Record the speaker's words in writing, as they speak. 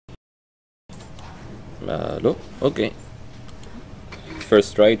Hello? Okay.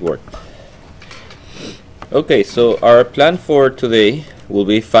 First try it worked. Okay, so our plan for today will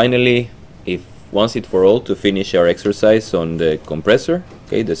be finally, if once and for all, to finish our exercise on the compressor,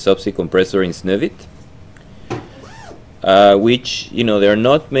 okay, the subsea compressor in Snøhvit, which, you know, there are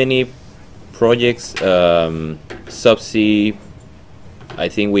not many projects subsea. I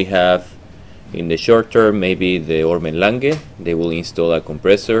think we have in the short term maybe the Ormen Lange, they will install a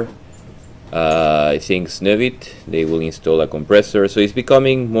compressor. I think Snøhvit, they will install a compressor. So it's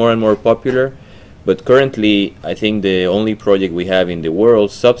becoming more and more popular. But currently, I think the only project we have in the world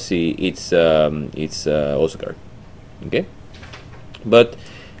subsea it's Osgard. Okay, but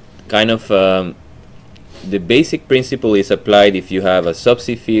kind of the basic principle is applied if you have a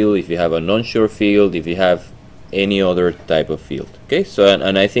subsea field, if you have an onshore field, if you have any other type of field. Okay, so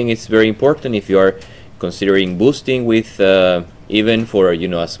and I think it's very important if you are considering boosting with even for, you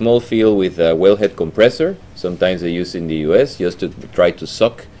know, a small field with a wellhead compressor. Sometimes they use in the US just to try to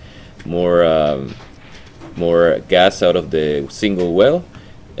suck more gas out of the single well.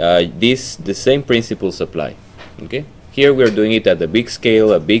 The same principles apply. Okay, here we are doing it at a big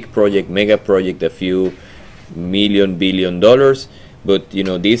scale, a big project, mega project, a few billion dollars. But you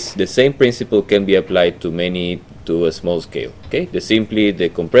know, the same principle can be applied to a small scale. Okay, the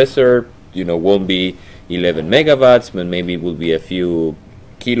compressor, you know, won't be 11 megawatts, but maybe it will be a few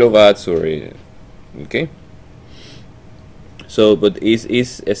kilowatts or okay. So, but it's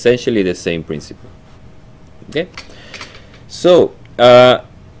essentially the same principle. Okay. So, yeah.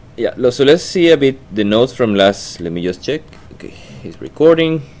 So let's see a bit the notes from last. Let me just check. Okay, it's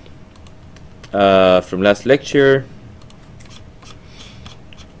recording. From last lecture,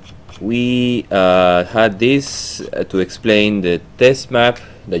 we had this to explain the test map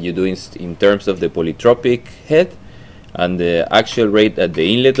that you do in terms of the polytropic head and the actual rate at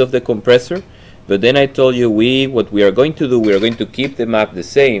the inlet of the compressor. But then I told you what we are going to do, we are going to keep the map the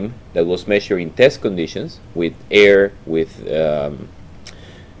same that was measured in test conditions with air, with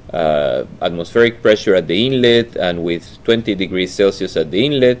atmospheric pressure at the inlet, and with 20 degrees Celsius at the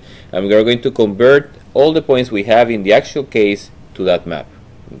inlet, and we are going to convert all the points we have in the actual case to that map.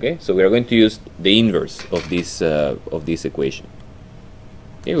 Okay, so we are going to use the inverse of this equation.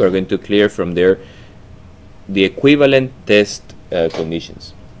 Okay, we are going to clear from there the equivalent test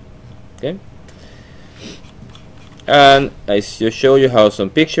conditions. Okay. And I show you how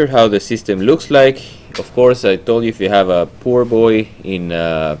some picture how the system looks like. Of course, I told you if you have a poor boy in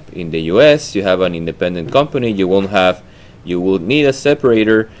the US, you have an independent company, you will need a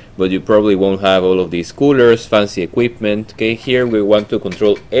separator, but you probably won't have all of these coolers, fancy equipment. Okay, here we want to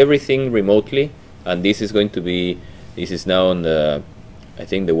control everything remotely, and this is now on the, I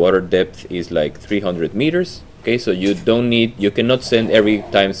think the water depth is like 300 meters. Okay, so you cannot send every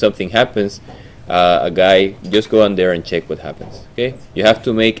time something happens a guy, just go on there and check what happens. Okay, you have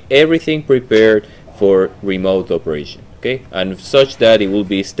to make everything prepared for remote operation. Okay, and such that it will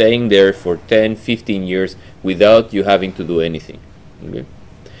be staying there for 10-15 years without you having to do anything. Okay,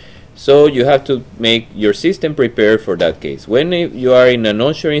 so you have to make your system prepared for that case. When you are in an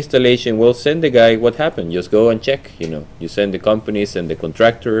onshore installation, well, send the guy what happened, just go and check. You know, you send the companies and the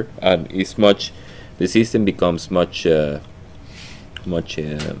contractor, and the system becomes much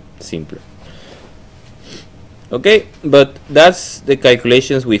simpler. Okay, but that's the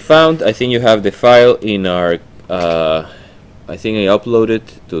calculations we found. I think you have the file in our I think I uploaded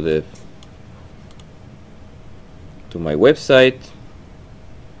to my website.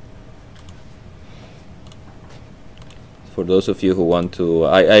 For those of you who want to,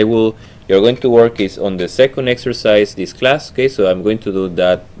 you're going to work is on the second exercise this class. Okay, so I'm going to do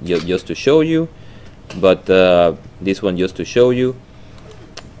that just to show you, but this one just to show you.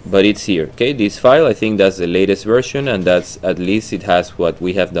 But it's here. Okay, this file, I think that's the latest version, and that's at least it has what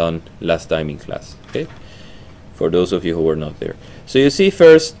we have done last time in class. Okay, for those of you who were not there. So you see,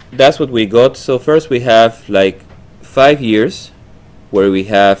 first, that's what we got. So first we have like 5 years where we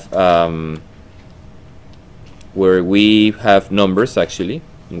have numbers actually.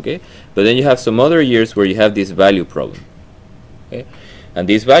 Okay, but then you have some other years where you have this value problem. Okay, and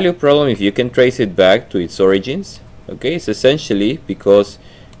this value problem, if you can trace it back to its origins, okay, it's essentially because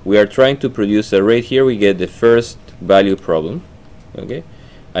we are trying to produce a rate. Here we get the first value problem. Okay,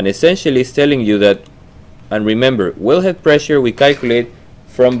 and essentially it's telling you that, and remember, wellhead pressure we calculate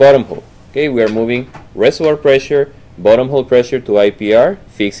from bottom hole. Okay, we are moving reservoir pressure, bottom hole pressure to IPR,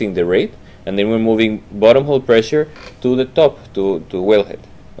 fixing the rate, and then we're moving bottom hole pressure to the top, to wellhead.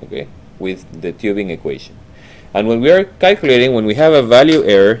 Okay, with the tubing equation. And when we are calculating, when we have a value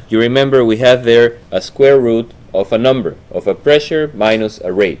error, you remember we have there a square root of a number, of a pressure minus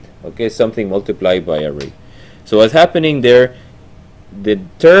a rate. Okay, something multiplied by a rate. So what's happening there, the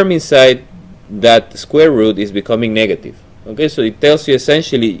term inside that square root is becoming negative. Okay, so it tells you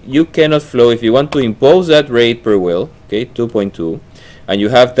essentially you cannot flow if you want to impose that rate per well, okay, 2.2, and you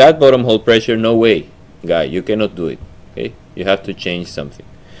have that bottom hole pressure. No way, guy, you cannot do it. Okay, you have to change something.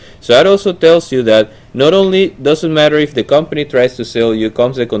 So that also tells you that not only doesn't matter if the company tries to sell you,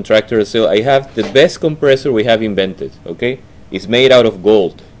 comes the contractor to sell, I have the best compressor we have invented. Okay, it's made out of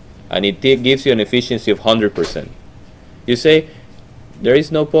gold, and it gives you an efficiency of 100%. You say, there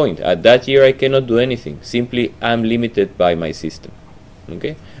is no point. At that year I cannot do anything. Simply I'm limited by my system.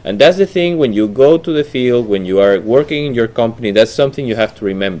 Okay? And that's the thing when you go to the field, when you are working in your company, that's something you have to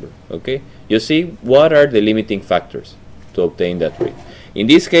remember. Okay? You see what are the limiting factors to obtain that rate. In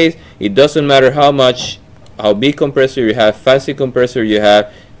this case, it doesn't matter how big compressor you have, fancy compressor you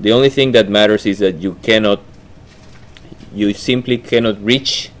have, the only thing that matters is that you simply cannot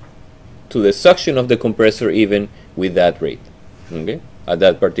reach to the suction of the compressor even with that rate. Okay? At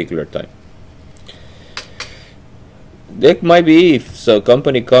that particular time. That might be if so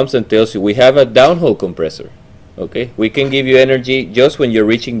company comes and tells you we have a downhole compressor. Okay, we can give you energy just when you're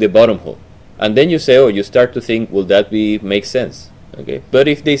reaching the bottom hole, and then you say, oh, you start to think, will that make sense? Okay, but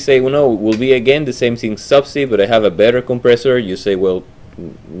if they say, well, no, it will be again the same thing subsea, but I have a better compressor, you say, well,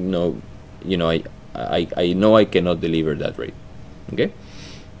 no, you know, I know I cannot deliver that rate. Okay.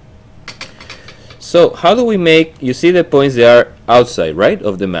 So how do we make, you see the points, they are outside, right,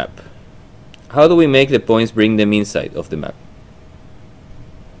 of the map. How do we make the points bring them inside of the map?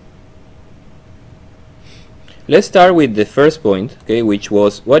 Let's start with the first point, okay, which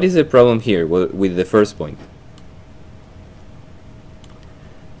was, what is the problem here with the first point?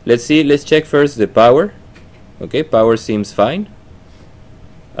 Let's check first the power. Okay, power seems fine.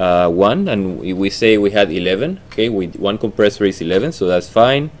 1, and we say we had 11, okay, with one compressor is 11, so that's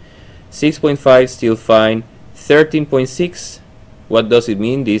fine. 6.5 still fine. 13.6, what does it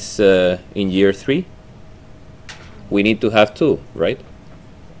mean this in year 3? We need to have 2, right?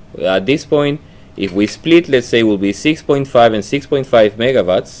 At this point, if we split, let's say will be 6.5 and 6.5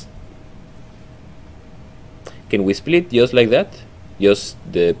 megawatts. Can we split just like that? Just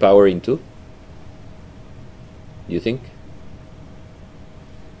the power in 2? You think?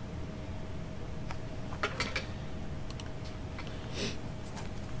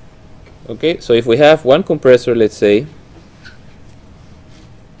 Okay, so if we have one compressor, let's say,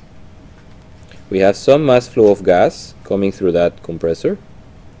 we have some mass flow of gas coming through that compressor.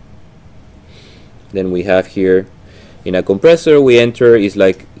 Then we have here, in a compressor, we enter is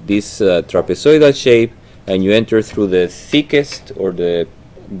like this trapezoidal shape, and you enter through the thickest or the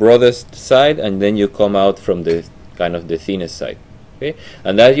broadest side, and then you come out from the kind of the thinnest side. Okay,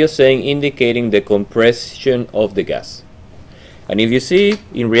 and that's just saying, indicating the compression of the gas. And if you see,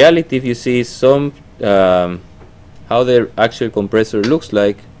 in reality, if you see some how the actual compressor looks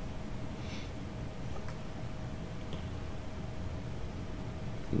like,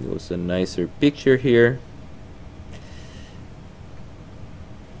 it was a nicer picture here.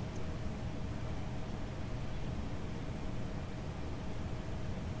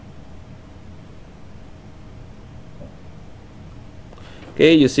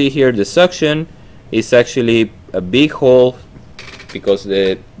 Okay, you see here the suction is actually a big hole because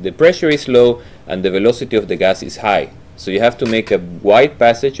the pressure is low and the velocity of the gas is high. So you have to make a wide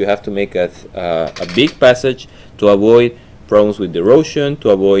passage, you have to make a big passage to avoid problems with erosion, to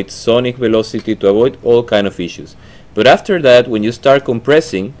avoid sonic velocity, to avoid all kind of issues. But after that, when you start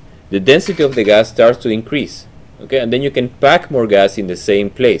compressing, the density of the gas starts to increase. Okay, and then you can pack more gas in the same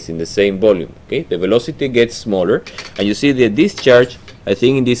place, in the same volume. Okay, the velocity gets smaller, and you see the discharge. I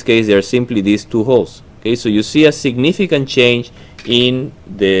think in this case, there are simply these 2 holes. Okay, so you see a significant change in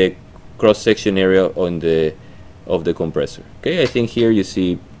the cross-section area of the compressor. Okay, I think here you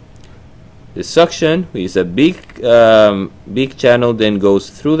see the suction is a big big channel, then goes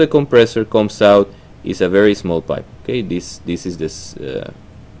through the compressor, comes out, is a very small pipe. Okay, this is this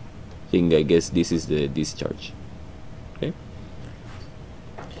thing. I guess this is the discharge. Okay.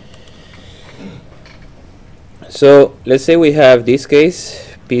 So let's say we have this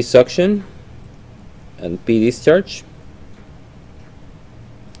case, P suction and P discharge,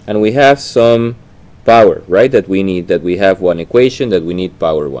 and we have some power, right, that we need, that we have one equation that we need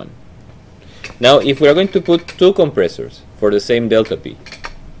power 1. Now if we are going to put 2 compressors for the same delta P,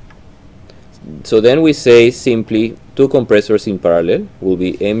 so then we say simply 2 compressors in parallel will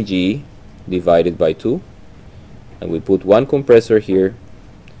be mg divided by 2, and we put one compressor here,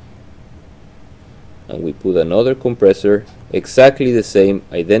 and we put another compressor exactly the same,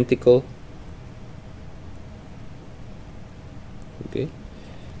 identical,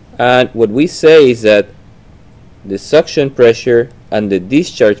 And what we say is that the suction pressure and the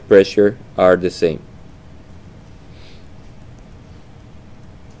discharge pressure are the same.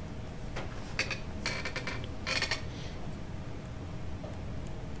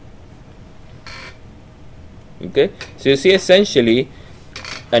 Okay, so you see essentially,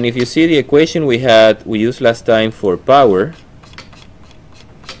 and if you see the equation we used last time for power,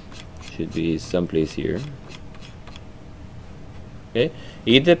 should be someplace here. Okay,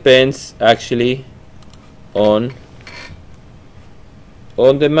 it depends actually on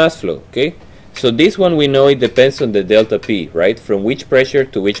the mass flow. Okay, so this one we know it depends on the delta P, right? From which pressure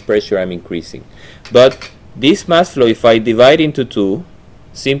to which pressure I'm increasing. But this mass flow, if I divide into two,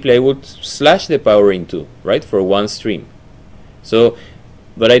 simply I would slash the power in two, right, for one stream. So,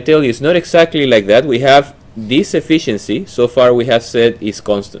 but I tell you, it's not exactly like that. We have this efficiency, so far we have said is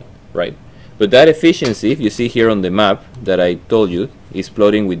constant, right? But that efficiency, if you see here on the map that I told you, is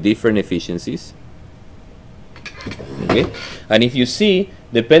plotting with different efficiencies. Okay, and if you see,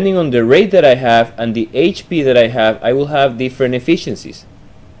 depending on the rate that I have and the HP that I have, I will have different efficiencies.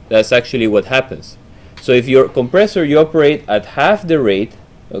 That's actually what happens. So if your compressor you operate at half the rate,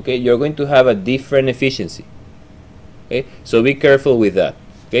 okay, you're going to have a different efficiency. Okay, so be careful with that.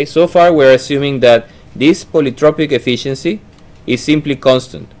 Okay, so far we're assuming that this polytropic efficiency is simply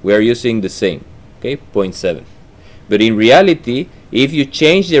constant. We are using the same, okay, 0.7. But in reality, if you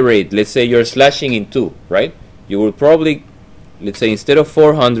change the rate, let's say you're slashing in two, right? You will probably, let's say instead of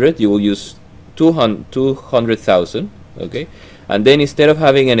 400, you will use 200,000, okay? And then instead of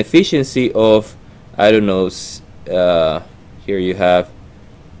having an efficiency of, I don't know, here you have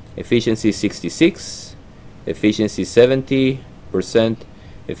efficiency 66, efficiency 70%,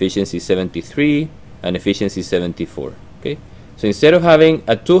 efficiency 73, and efficiency 74. Okay, so instead of having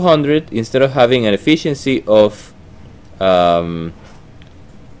a 200, instead of having an efficiency of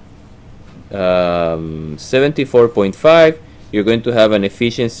 74.5, you're going to have an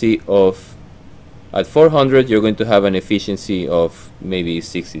efficiency of, at 400, you're going to have an efficiency of maybe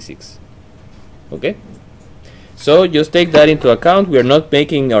 66. Okay, so just take that into account. We are not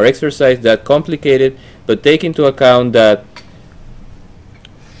making our exercise that complicated, but take into account that,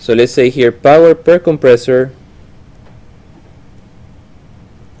 so let's say here power per compressor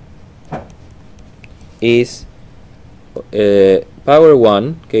is power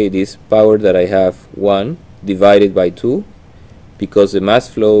 1, okay, this power that I have 1 divided by 2, because the mass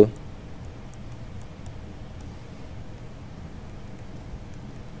flow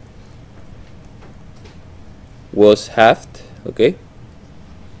was halved, okay,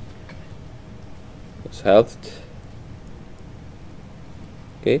 was halved,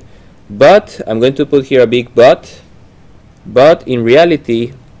 okay, but I'm going to put here a big but in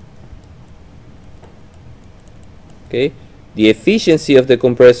reality, okay, the efficiency of the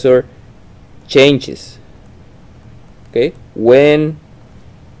compressor changes, okay, when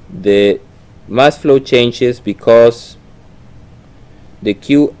the mass flow changes, because the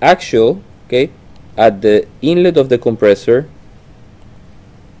Q actual, okay, at the inlet of the compressor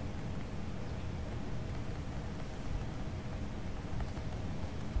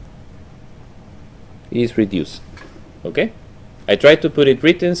is reduced. Okay, I tried to put it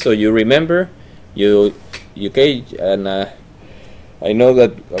written so you remember. You okay, and I know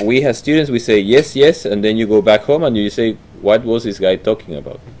that we as students we say yes, yes, and then you go back home and you say, what was this guy talking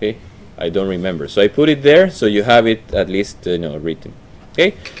about? Okay, I don't remember, so I put it there so you have it at least written.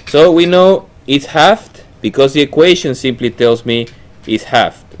 Okay, so we know it's halved because the equation simply tells me it's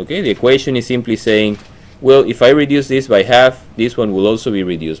halved. Okay, the equation is simply saying, well, if I reduce this by half, this one will also be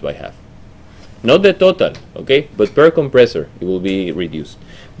reduced by half. Not the total, okay, but per compressor it will be reduced.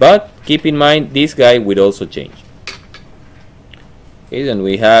 But keep in mind this guy will also change. Okay, then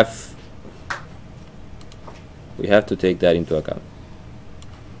we have to take that into account.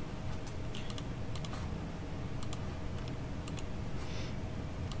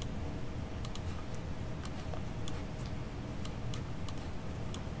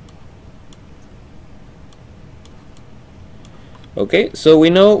 Okay, so we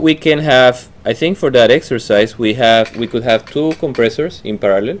know we can have, I think for that exercise we could have two compressors in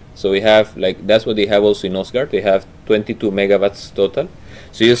parallel. So we have, like, that's what they have also in Osgard. They have 22 megawatts total.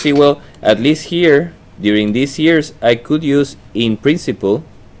 So you see, well, at least here during these years I could use in principle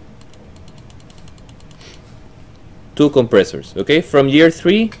two compressors. Okay, from year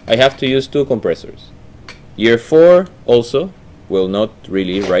 3 I have to use two compressors. Year 4 also, well, not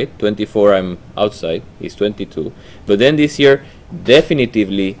really, right? 24 I'm outside, it's 22. But then this year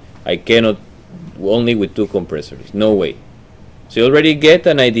definitively I cannot only with two compressors, no way. So you already get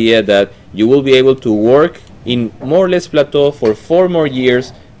an idea that you will be able to work in more or less plateau for 4 more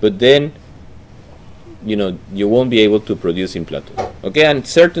years but then you won't be able to produce in plateau. Okay, and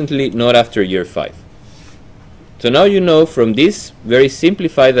certainly not after year 5. So now you know from this very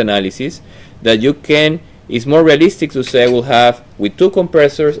simplified analysis that it's more realistic to say I will have, with 2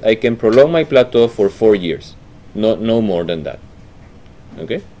 compressors, I can prolong my plateau for 4 years. No more than that.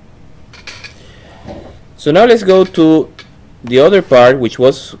 Okay? So now let's go to the other part, which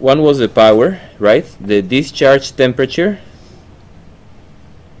was the power, right? The discharge temperature.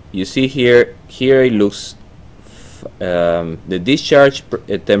 You see here it looks the discharge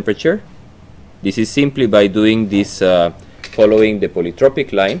temperature. This is simply by doing this, following the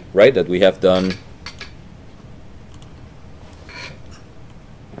polytropic line, right, that we have done.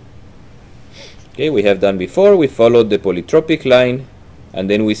 Okay, we have done before. We followed the polytropic line, and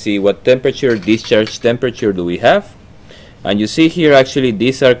then we see what temperature, discharge temperature do we have. And you see here actually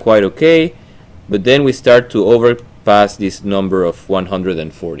these are quite okay, but then we start to overpass this number of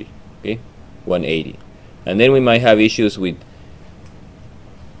 140, okay, 180. And then we might have issues with,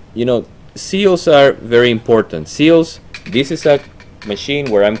 seals are very important. Seals, this is a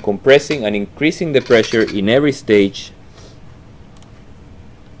machine where I'm compressing and increasing the pressure in every stage.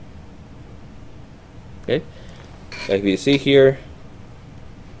 Okay, like we see here.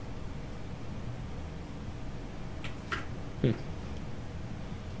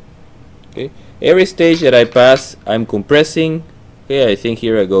 Okay, every stage that I pass, I'm compressing. Okay, I think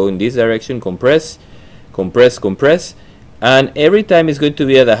here I go in this direction, compress, compress, compress, and every time it's going to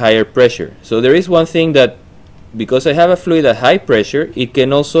be at a higher pressure. So there is one thing that, because I have a fluid at high pressure, it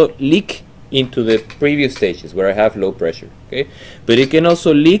can also leak into the previous stages where I have low pressure. Okay, but it can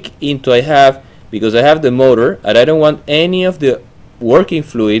also leak into because I have the motor, and I don't want any of the working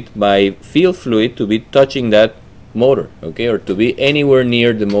fluid, my field fluid, to be touching that motor, okay, or to be anywhere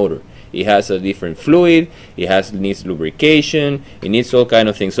near the motor. It has a different fluid, needs lubrication, it needs all kind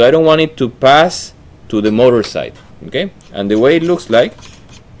of things. So I don't want it to pass to the motor side, okay? And the way it looks like,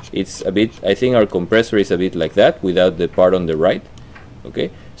 it's a bit, I think our compressor is a bit like that, without the part on the right,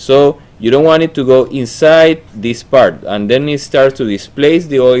 okay? So you don't want it to go inside this part, and then it starts to displace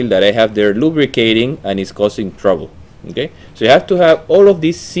the oil that I have there lubricating, and it's causing trouble, okay? So you have to have all of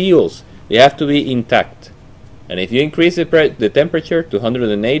these seals, they have to be intact. And if you increase the temperature to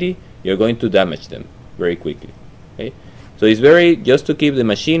 180, you're going to damage them very quickly. Okay? So it's just to keep the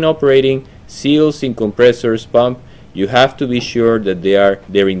machine operating, seals in compressors, pump, you have to be sure that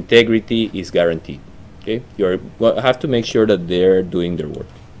their integrity is guaranteed. Okay? You have to make sure that they're doing their work,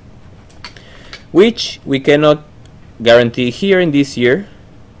 which we cannot guarantee here in this year.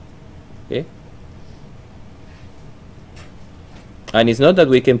 Okay? And it's not that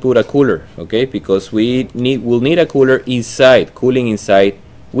we can put a cooler, okay, because we'll need a cooler inside, cooling inside,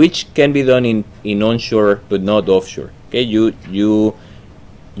 which can be done in onshore but not offshore. Okay, you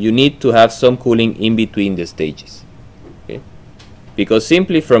need to have some cooling in between the stages. Okay, because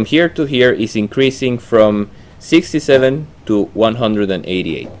simply from here to here is increasing from 67 to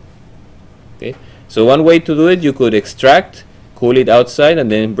 188. Okay, so one way to do it, you could extract, cool it outside,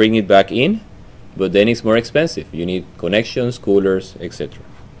 and then bring it back in. But then it's more expensive. You need connections, coolers, etc.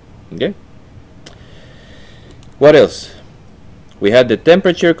 Okay? What else? We had the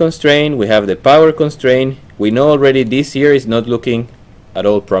temperature constraint, we have the power constraint. We know already this year is not looking at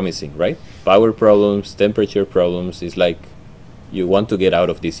all promising, right? Power problems, temperature problems, is like you want to get out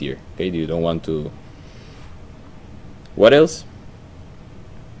of this year. Okay? You don't want to. What else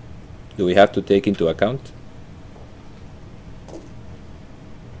do we have to take into account?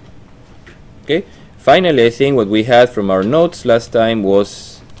 Okay. Finally, I think what we had from our notes last time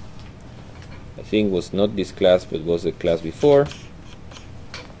was, I think was not this class, but was the class before.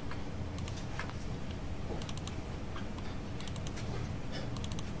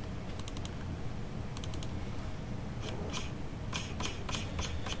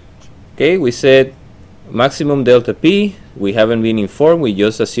 Okay, we said maximum delta P, we haven't been informed, we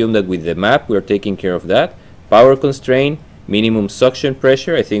just assume that with the map we're taking care of that. Power constraint, minimum suction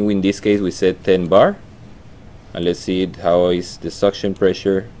pressure, I think in this case we said 10 bar. And let's see how is the suction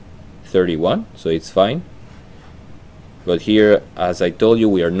pressure, 31, so it's fine. But here, as I told you,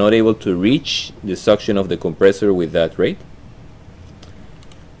 we are not able to reach the suction of the compressor with that rate.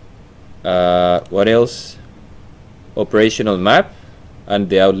 What else? Operational map and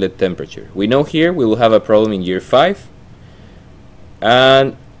the outlet temperature. We know here we will have a problem in year 5,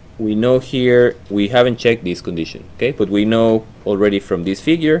 and we know here we haven't checked this condition, okay, but we know already from this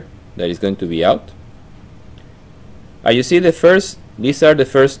figure that it's going to be out. You see these are the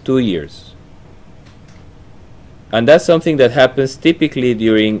first 2 years, and that's something that happens typically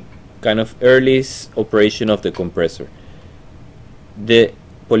during kind of early operation of the compressor. The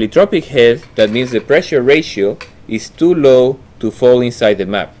polytropic head, that means the pressure ratio is too low to fall inside the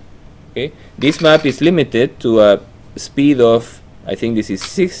map. Okay, this map is limited to a speed of, I think this is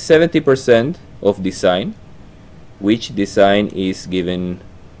 70% of design, which design is given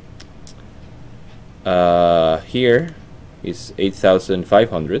here is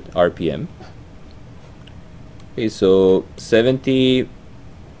 8,500 RPM. Okay, so 70,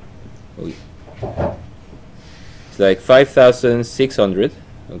 it's like 5,600,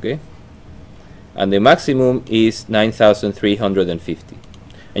 okay, and the maximum is 9,350,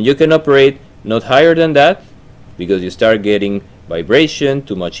 and you can operate not higher than that because you start getting vibration,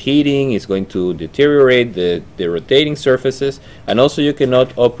 too much heating, it's going to deteriorate the rotating surfaces, and also you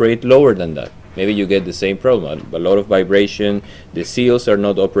cannot operate lower than that. Maybe you get the same problem, a lot of vibration, the seals are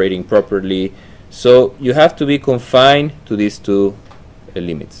not operating properly, so you have to be confined to these two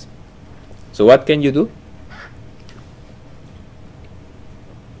limits. So what can you do?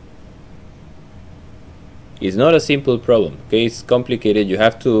 It's not a simple problem, okay? It's complicated. You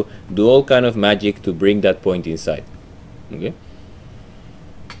have to do all kind of magic to bring that point inside, okay?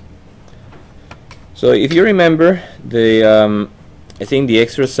 So if you remember the, I think the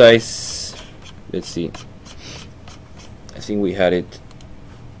exercise, let's see, I think we had it,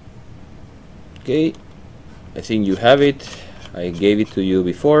 okay, I think you have it, I gave it to you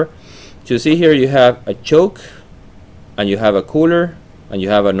before. So you see here you have a choke, and you have a cooler, and you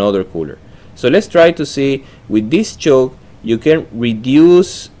have another cooler. So let's try to see, with this choke you can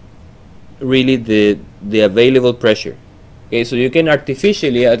reduce really the available pressure. Okay, so you can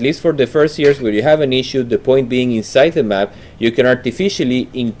artificially, at least for the first years where you have an issue, the point being inside the map, you can artificially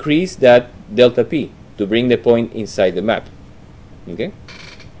increase that delta P to bring the point inside the map. Okay,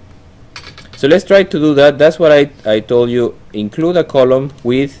 so let's try to do that. That's what I told you, include a column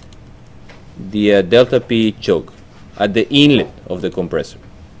with the delta P choke at the inlet of the compressor.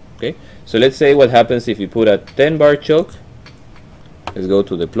 Okay, so let's say what happens if you put a 10 bar choke. Let's go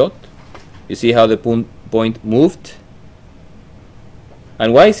to the plot. You see how the point moved?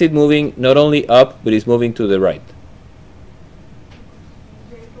 And why is it moving not only up, but it's moving to the right?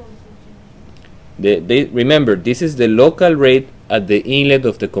 Remember, this is the local rate at the inlet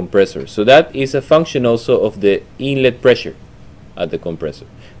of the compressor. So that is a function also of the inlet pressure at the compressor.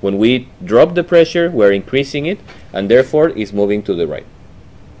 When we drop the pressure, we're increasing it, and therefore it's moving to the right.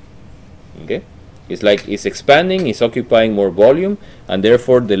 Okay, it's like it's expanding, it's occupying more volume, and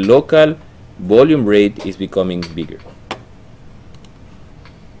therefore the local volume rate is becoming bigger.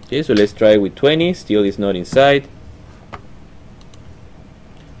 Okay, so let's try with 20. Still is not inside.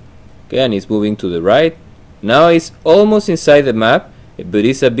 Okay, and it's moving to the right. Now it's almost inside the map, but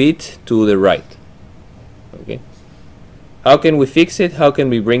it's a bit to the right. Okay, how can we fix it? How can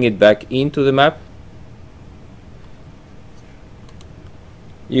we bring it back into the map?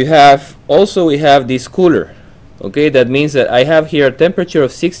 We have this cooler. Okay, that means that I have here a temperature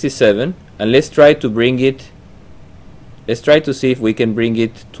of 67, and let's try to bring it, let's try to see if we can bring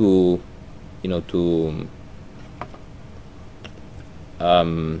it to, you know, to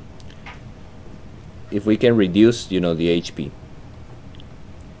if we can reduce, you know, the HP.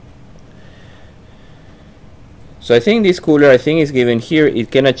 So I think this cooler, I think is given here,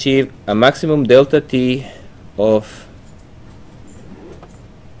 it can achieve a maximum delta T of,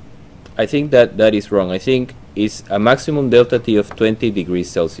 I think that is wrong. I think it's a maximum delta T of 20 degrees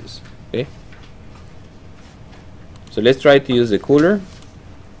Celsius. Okay, so let's try to use the cooler,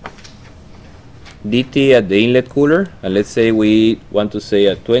 DT at the inlet cooler, and let's say we want to say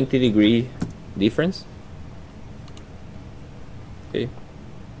a 20 degree difference. Okay,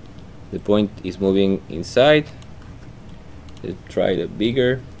 the point is moving inside. Let's try the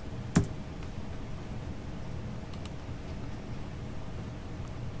bigger.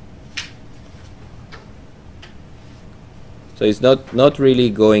 So it's not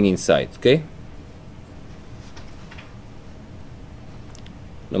really going inside. Okay,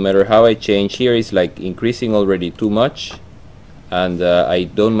 no matter how I change here, it's like increasing already too much, and I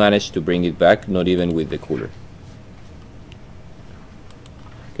don't manage to bring it back, not even with the cooler.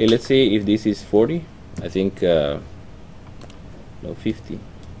 Okay, let's see if this is 40. I think no, 50.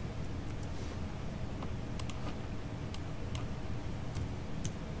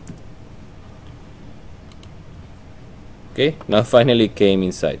 Okay, now finally came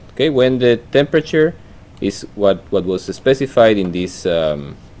inside. Okay, when the temperature is what was specified in this,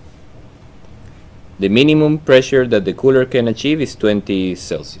 the minimum pressure that the cooler can achieve is 20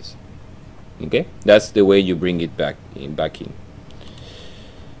 Celsius. Okay, that's the way you bring it back in.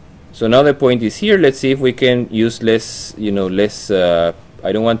 So now the point is here. Let's see if we can use less, you know,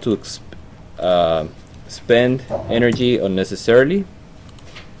 I don't want to spend energy unnecessarily.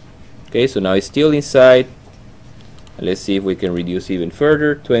 Okay, so now it's still inside. Let's see if we can reduce even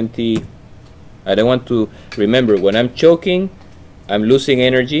further. 20. I don't want to, remember, when I'm choking, I'm losing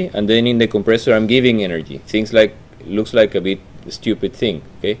energy, and then in the compressor I'm giving energy. Things like, looks like a bit stupid thing,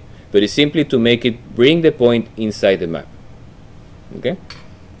 okay? But it's simply to make it bring the point inside the map. Okay?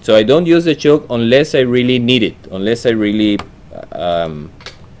 So I don't use the choke unless I really need it, unless I really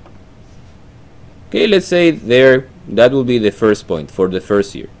okay, let's say there, that will be the first point for the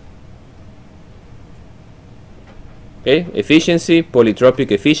first year. Okay, efficiency, polytropic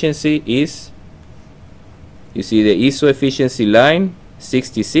efficiency is, you see the ISO efficiency line,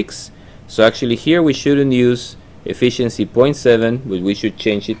 66. So actually here we shouldn't use efficiency 0.7, but we should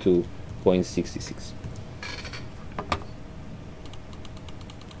change it to 0.66.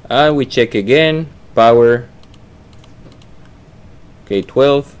 And we check again, power, okay,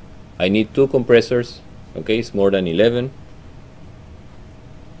 12. I need 2 compressors, okay, it's more than 11.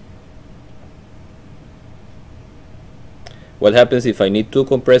 What happens if I need 2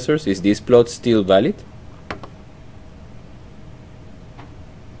 compressors? Is this plot still valid?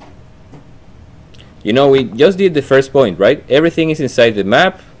 You know, we just did the first point, right? Everything is inside the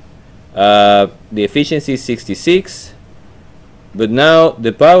map. The efficiency is 66. But now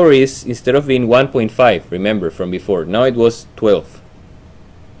the power is, instead of being 1.5, remember from before, now it was 12.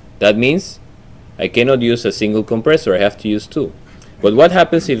 That means I cannot use a single compressor, I have to use 2. But what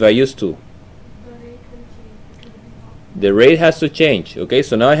happens if I use 2? The rate has to change, okay?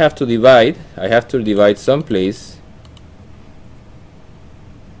 So now I have to divide someplace.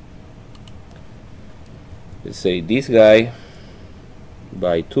 Let's say this guy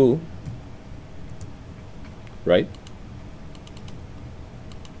by 2, right?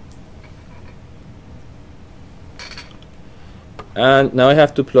 And now I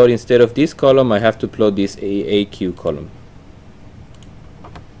have to plot, instead of this column, I have to plot this AQ column.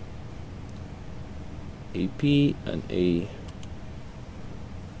 AP and A.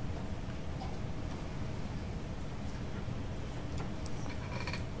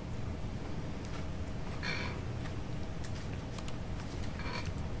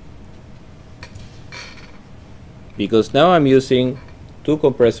 Because now I'm using 2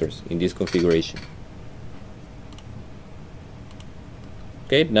 compressors in this configuration.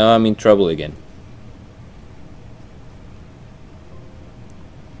 Okay, now I'm in trouble again.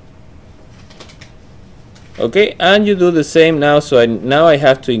 Okay, and you do the same now. So now I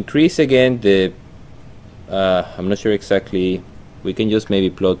have to increase again the, I'm not sure exactly, we can just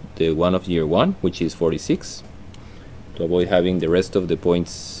maybe plot the one of year 1, which is 46, to avoid having the rest of the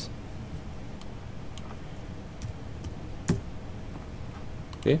points.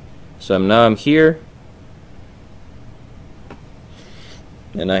 Okay, so now I'm here,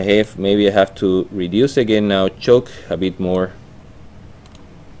 and I have, maybe I have to reduce again now, choke a bit more.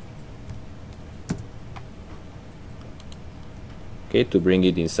 Okay, to bring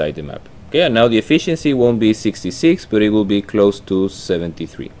it inside the map. Okay, and now the efficiency won't be 66, but it will be close to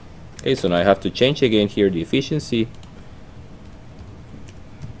 73. Okay, so now I have to change again here the efficiency.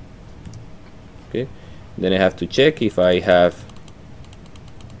 Okay, then I have to check if I have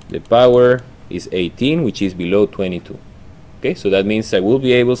the power is 18, which is below 22. Okay, so that means I will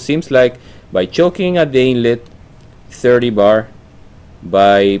be able, seems like by choking at the inlet 30 bar,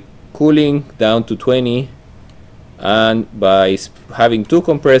 by cooling down to 20, and by having 2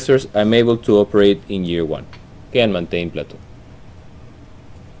 compressors, I'm able to operate in year 1, okay, and maintain plateau.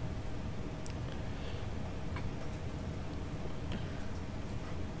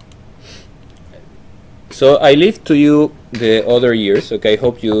 So I leave to you the other years, okay, I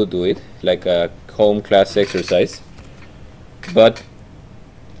hope you do it, like a home class exercise. But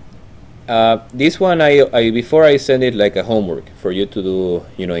this one, I before I send it like a homework for you to do,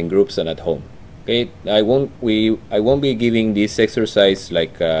 you know, in groups and at home. Okay, I won't be giving this exercise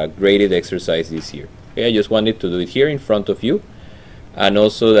like a graded exercise this year. Okay, I just wanted to do it here in front of you, and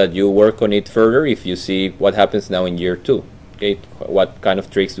also that you work on it further if you see what happens now in year 2. Okay, what kind of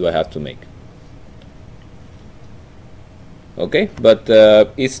tricks do I have to make? Okay, but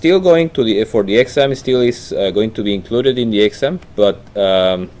it's still going to the, for the exam, it still is going to be included in the exam, but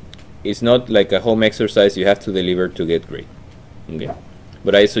it's not like a home exercise you have to deliver to get grade. Okay,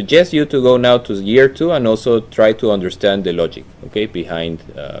 but I suggest you to go now to year 2 and also try to understand the logic, okay, behind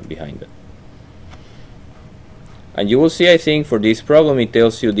that. And you will see, I think, for this problem, it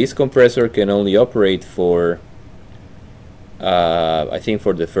tells you this compressor can only operate for I think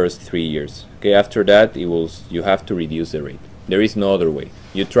for the first 3 years. Okay, after that you have to reduce the rate. There is no other way.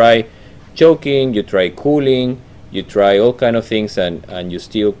 You try choking, you try cooling, you try all kind of things, and you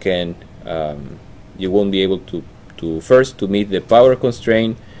still can, you won't be able to first to meet the power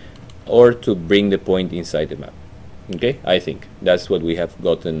constraint or to bring the point inside the map. Okay, I think that's what we have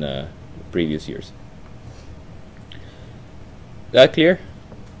gotten previous years. That clear?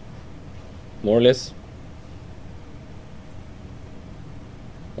 More or less?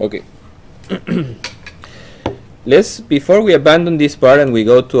 Okay. Before we abandon this part and we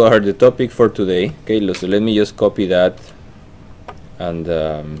go to the topic for today, okay, so let me just copy that and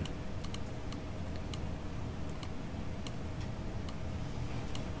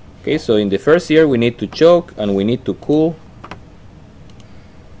okay, so in the first year we need to choke and we need to cool.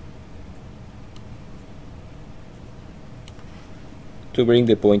 To bring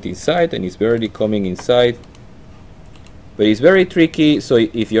the point inside, and it's barely coming inside, but it's very tricky. So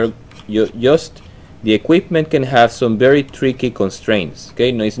if you just, the equipment can have some very tricky constraints.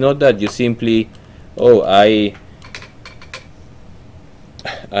 Okay, no, it's not that you simply, oh, I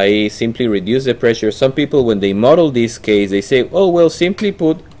simply reduce the pressure. Some people, when they model this case, they say, oh well, simply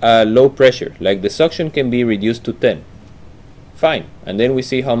put a low pressure, like the suction can be reduced to 10. Fine, and then we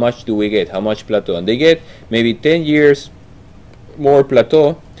see how much do we get, how much plateau, and they get maybe 10 years more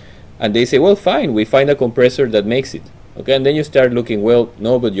plateau, and they say, well, fine, we find a compressor that makes it. Okay, and then you start looking, well,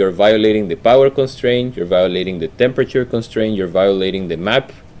 no, but you're violating the power constraint, you're violating the temperature constraint, you're violating the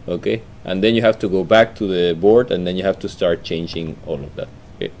map. Okay, and then you have to go back to the board, and then you have to start changing all of that.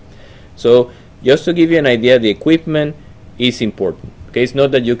 Okay, so just to give you an idea, the equipment is important. Okay, it's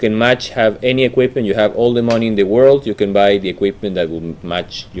not that you can have any equipment, you have all the money in the world, you can buy the equipment that will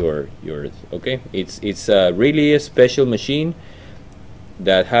match your okay, it's really a special machine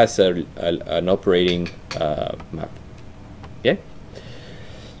that has an operating map. Yeah.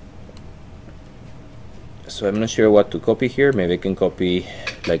 So I'm not sure what to copy here. Maybe I can copy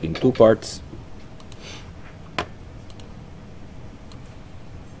like in 2 parts.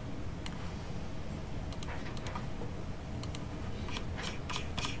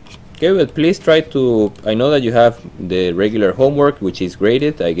 Okay, but please try to, I know that you have the regular homework, which is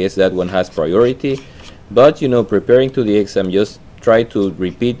graded. I guess that one has priority, but you know, preparing to the exam, just try to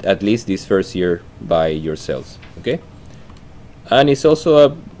repeat at least this first year by yourselves. Okay, and it's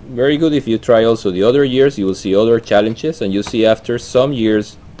also very good if you try also the other years. You will see other challenges, and you see after some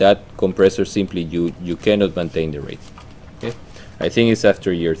years that compressor simply you cannot maintain the rate. Okay, I think it's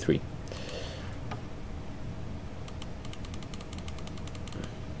after year 3.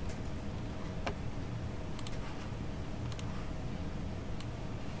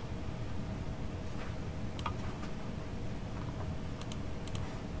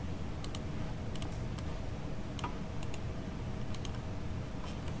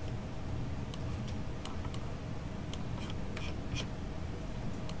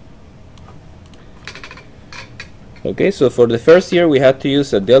 Okay, so for the first year we had to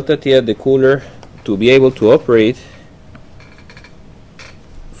use a delta T at the cooler to be able to operate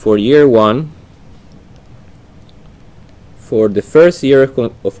for year 1 for the first year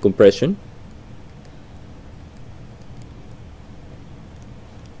of compression.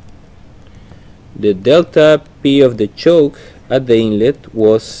 The delta P of the choke at the inlet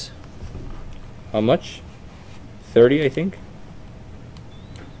was how much? 30, I think.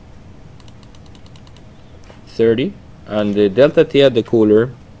 30, and the delta T at the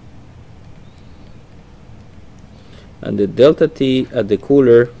cooler,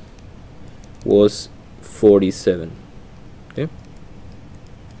 was 47. Okay,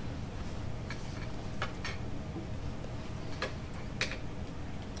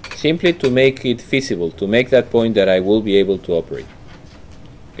 simply to make it feasible, to make that point that I will be able to operate.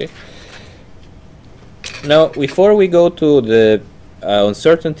 Okay, now before we go to the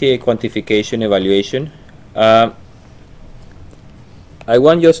uncertainty quantification evaluation, I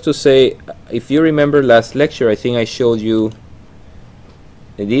want just to say, if you remember last lecture, I think I showed you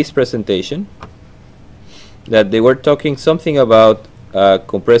in this presentation that they were talking something about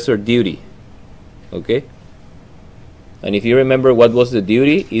compressor duty. Okay, and if you remember, what was the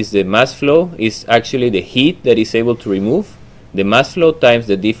duty? Is the mass flow is actually the heat that is able to remove the mass flow times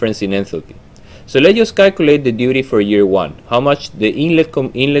the difference in enthalpy. So let's just calculate the duty for year 1, how much the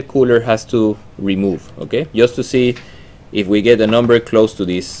inlet cooler has to remove. Okay, just to see if we get a number close to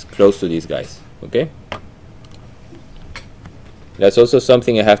these guys. Okay, that's also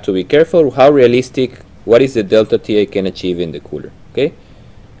something I have to be careful. How realistic? What is the delta T I can achieve in the cooler? Okay,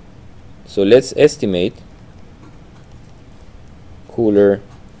 so let's estimate cooler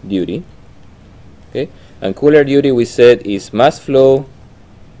duty. Okay, and cooler duty we said is mass flow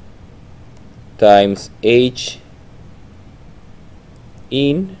times H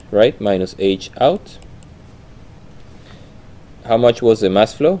in, right, minus H out. How much was the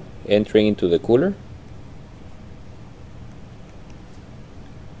mass flow entering into the cooler?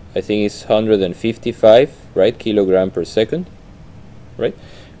 I think it's 155, right, kilogram per second, right?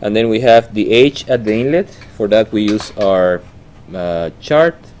 And then we have the H at the inlet. For that we use our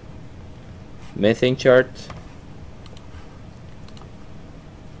chart, methane chart.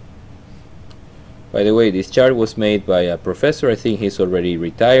 By the way, this chart was made by a professor. I think he's already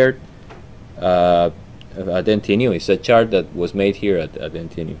retired at NTNU. It's a chart that was made here at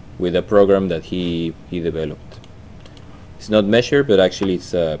NTNU with a program that he developed. It's not measured, but actually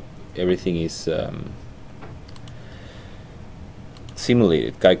it's everything is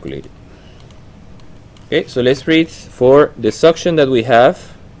simulated, calculated. Okay, so let's read for the suction that we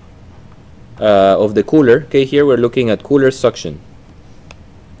have of the cooler. Okay, here we're looking at cooler suction.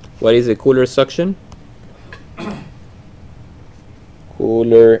 What is a cooler suction?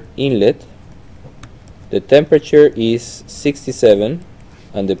 Cooler inlet. The temperature is 67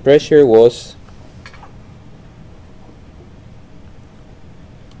 and the pressure was,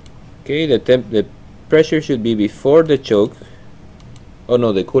 okay, the pressure should be before the choke. Oh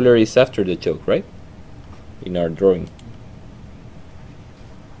no, the cooler is after the choke, right? In our drawing.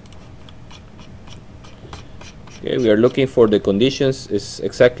 Okay, we are looking for the conditions is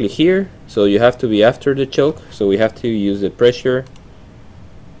exactly here, so you have to be after the choke, so we have to use the pressure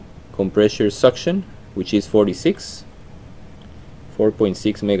compressor suction, which is 4.6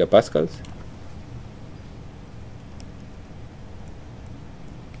 megapascals.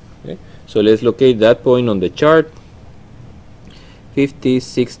 Okay, so let's locate that point on the chart. 50,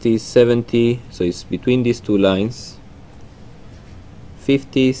 60, 70, so it's between these two lines.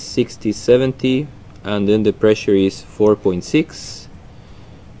 50, 60, 70, and then the pressure is 4.6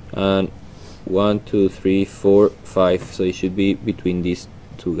 and 1, 2, 3, 4, 5, so it should be between these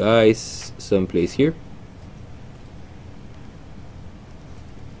two guys someplace here.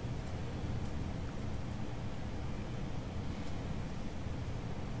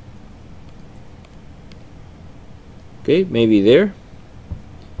 Okay, maybe there.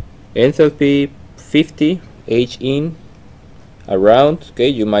 Enthalpy 50, H in around, okay,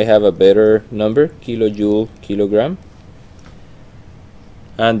 you might have a better number, kilojoule kilogram.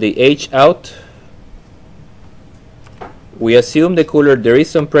 And the H out, we assume the cooler, there is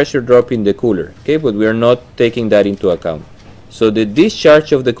some pressure drop in the cooler, okay, but we are not taking that into account. So the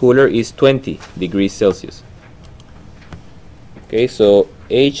discharge of the cooler is 20 degrees Celsius. Okay, so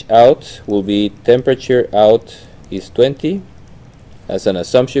H out will be temperature out is 20. As an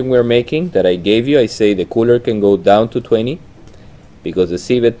assumption we're making that I gave you, I say the cooler can go down to 20 because the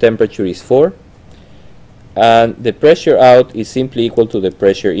seabed temperature is 4, and the pressure out is simply equal to the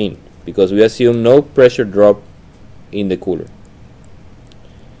pressure in because we assume no pressure drop in the cooler.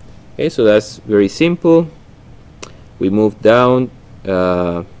 Okay, so that's very simple. We move down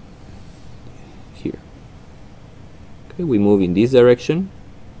here. Okay, we move in this direction,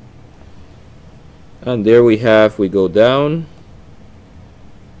 and there we go down.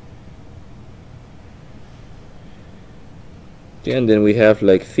 Okay, and then we have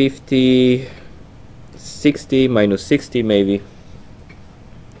like 50, 60, minus 60 maybe.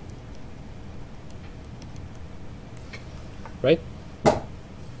 Right?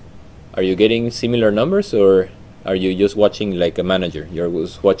 Are you getting similar numbers, or are you just watching like a manager? You're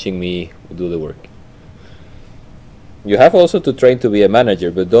just watching me do the work. You have also to train to be a manager,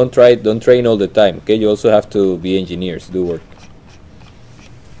 but don't train all the time. Okay, you also have to be engineers, do work.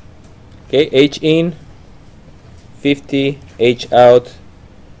 Okay, H in 50, H out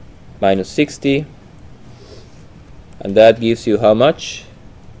minus 60, and that gives you how much?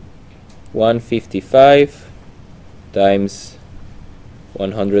 155 times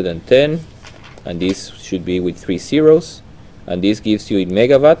 110, and this should be with 3 zeros, and this gives you in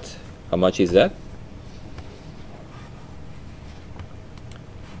megawatt. How much is that?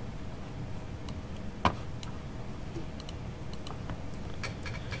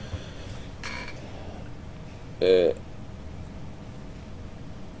 Uh,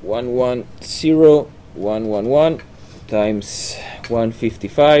 110,111 times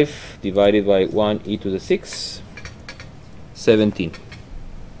 155 divided by 1 e to the 6, 17.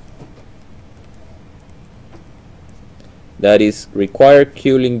 That is required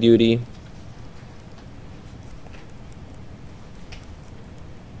cooling duty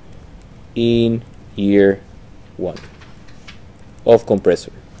in year 1 of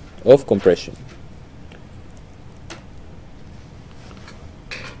compression.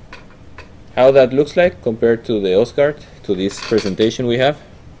 How that looks like compared to the Oscar, to this presentation we have.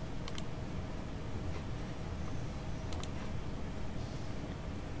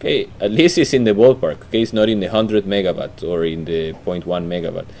 Okay, at least it's in the ballpark. Okay, it's not in the 100 megawatt or in the 0.1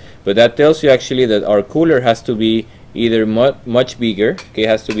 megawatt. But that tells you actually that our cooler has to be either much bigger, okay,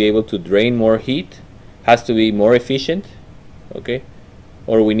 has to be able to drain more heat, has to be more efficient, okay,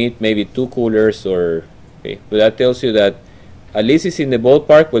 or we need maybe 2 coolers, or okay. But that tells you that at least it's in the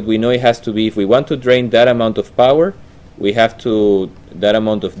ballpark, but we know it has to be, if we want to drain that amount of power, we have to, that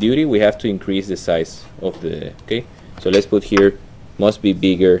amount of duty, we have to increase the size of the, okay. So let's put here, must be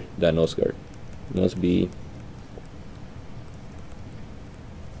bigger than Osgard. Must be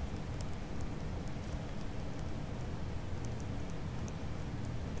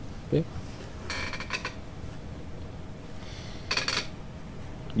okay.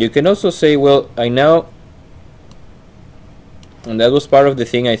 You can also say, well, I now, and that was part of the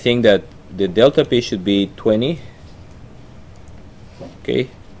thing, I think that the delta P should be 20, okay,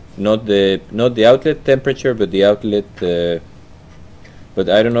 not the outlet temperature, but the outlet, but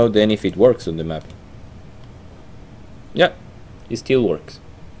I don't know then if it works on the map. Yeah, it still works.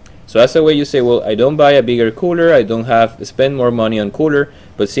 So that's the way you say, well, I don't buy a bigger cooler, I don't have spend more money on cooler,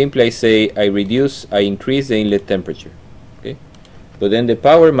 but simply I say I increase the inlet temperature, okay. But then the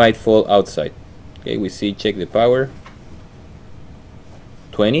power might fall outside. Okay, we see, check the power.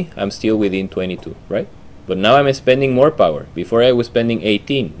 20, I'm still within 22, right? But now I'm spending more power. Before I was spending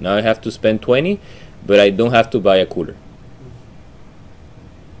 18, now I have to spend 20, but I don't have to buy a cooler.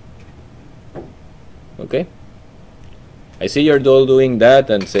 Okay? I see you're all doing that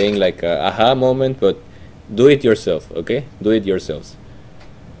and saying like a aha moment, but do it yourself, okay? Do it yourselves.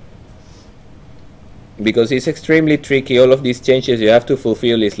 Because it's extremely tricky. All of these changes you have to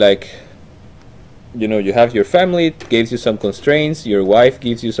fulfill is like, you know, you have your family, it gives you some constraints, your wife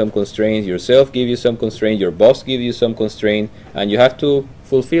gives you some constraints, yourself gives you some constraints, your boss gives you some constraints, and you have to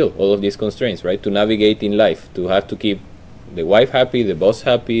fulfill all of these constraints, right? To navigate in life, to have to keep the wife happy, the boss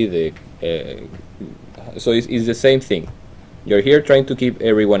happy, so it's the same thing. You're here trying to keep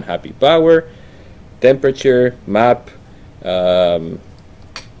everyone happy. Power, temperature, map,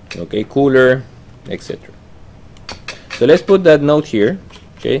 okay, cooler, etc. So let's put that note here,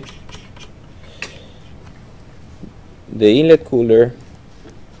 okay. The inlet cooler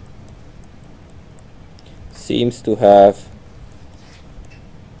seems to have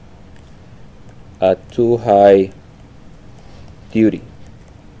a too high duty.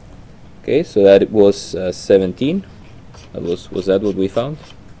 Okay, so that it was 17. That was that what we found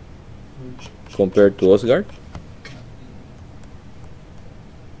compared to Osgard?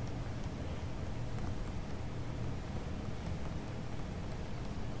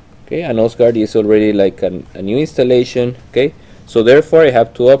 Okay, and Osgard is already like a new installation. Okay, so therefore I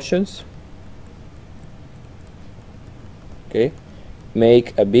have two options. Okay,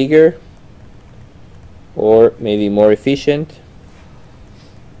 make a bigger or maybe more efficient.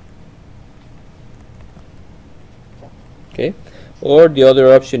 Okay, or the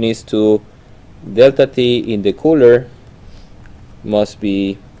other option is to delta T in the cooler must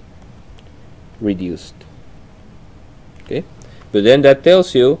be reduced. Okay, but then that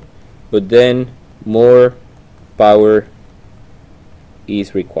tells you, but then more power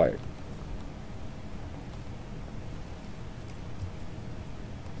is required.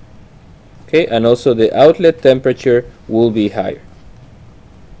 Okay, and also the outlet temperature will be higher,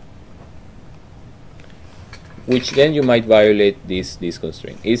 which then you might violate this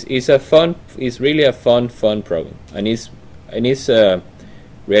constraint. It's really a fun problem, and it's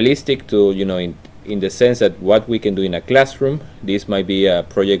realistic to, you know, in the sense that what we can do in a classroom. This might be a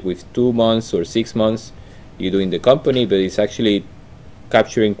project with 2 months or 6 months you do in the company, but it's actually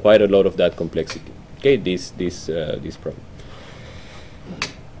capturing quite a lot of that complexity. Okay, this problem.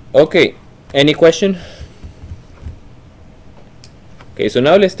 Okay, any question? Okay, so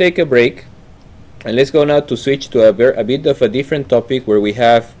now let's take a break. And let's go now to switch to a bit of a different topic where we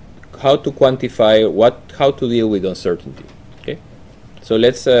have how to quantify how to deal with uncertainty. Okay, so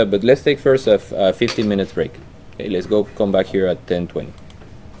let's take first a 15 minutes break. Okay, let's come back here at 10:20.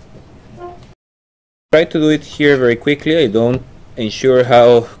 Try to do it here very quickly. I don't ensure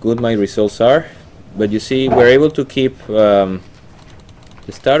how good my results are, but you see we're able to keep the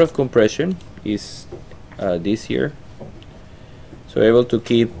start of compression is this here. So we're able to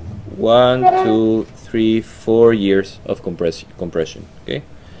keep 1, 2, 3, 4 years of compression. Okay,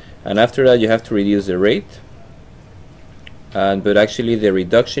 and after that you have to reduce the rate, but actually the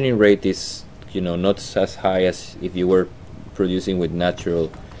reduction in rate is, you know, not as high as if you were producing with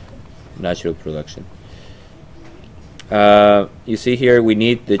natural production. You see here we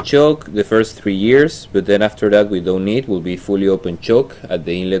need the choke the first 3 years, but then after that we don't need. Will be fully open choke at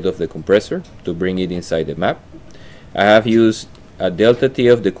the inlet of the compressor to bring it inside the map. I have used a delta T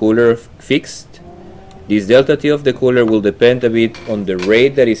of the cooler fixed. This delta T of the cooler will depend a bit on the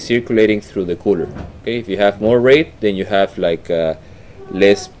rate that is circulating through the cooler. Okay, if you have more rate, then you have like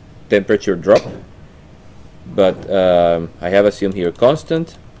less temperature drop. But I have assumed here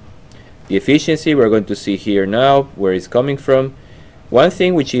constant. The efficiency we're going to see here now where it's coming from. One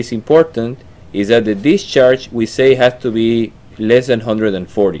thing which is important is that the discharge we say has to be less than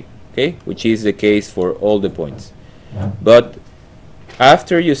 140, okay, which is the case for all the points. But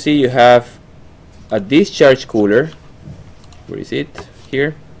after you see you have a discharge cooler, where is it?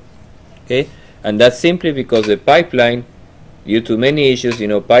 Here, okay, and that's simply because the pipeline, due to many issues, you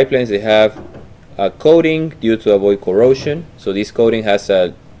know, pipelines, they have a coating due to avoid corrosion. So this coating has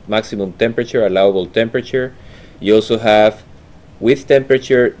a maximum temperature, allowable temperature. You also have, with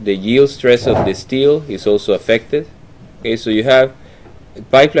temperature, the yield stress of the steel is also affected. Okay, so you have,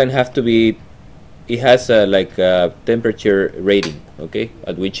 pipeline have to be, it has a like a temperature rating, okay,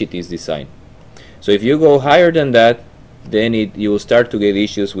 at which it is designed. So if you go higher than that, then you will start to get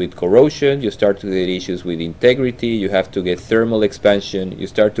issues with corrosion, you start to get issues with integrity, you have to get thermal expansion, you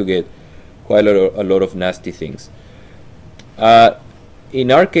start to get quite a lot of nasty things. In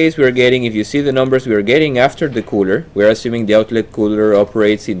our case, we're getting, if you see the numbers we're getting after the cooler, we're assuming the outlet cooler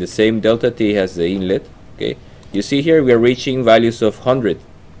operates in the same delta T as the inlet. Okay, you see here we're reaching values of 100,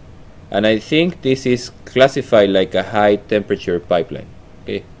 and I think this is classified like a high temperature pipeline.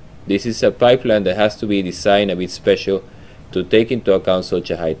 Okay, this is a pipeline that has to be designed a bit special to take into account such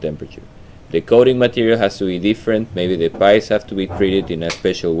a high temperature. The coating material has to be different, maybe the pipes have to be treated in a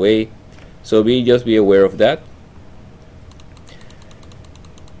special way, so just be aware of that.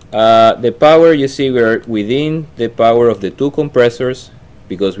 The power, you see we're within the power of the two compressors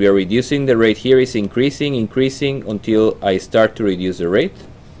because we are reducing the rate. Here is increasing until I start to reduce the rate.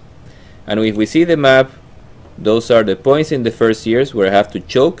 And if we see the map, those are the points in the first years where I have to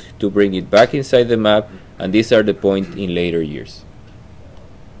choke to bring it back inside the map, and these are the points in later years.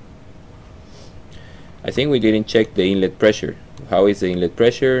 I think we didn't check the inlet pressure. How is the inlet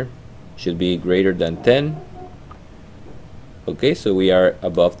pressure? Should be greater than 10. Okay, so we are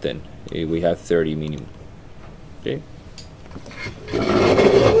above 10. We have 30 minimum. Okay.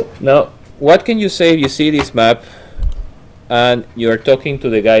 Now, what can you say if you see this map and you are talking to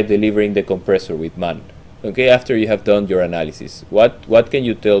the guy delivering the compressor with MAN? Okay, after you have done your analysis, what can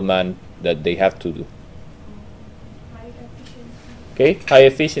you tell MAN that they have to do? High efficiency. Okay, high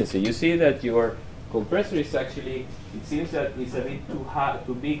efficiency. You see that your compressor is actually, it seems that it's a bit too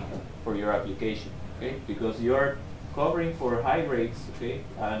big for your application. Okay, because you are covering for high rates, okay,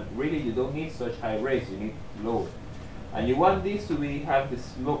 and really you don't need such high rates, you need lower. And you want this to have the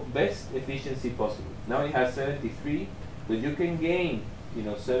best efficiency possible. Now it has 73, but you can gain, you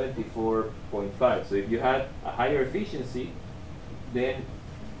know, 74.5. So if you had a higher efficiency, then,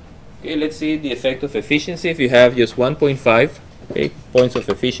 okay, let's see the effect of efficiency. If you have just 1.5, okay, points of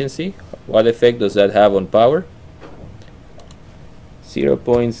efficiency, what effect does that have on power?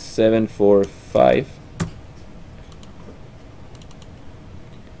 0.745.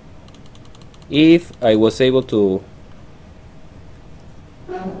 If I was able to,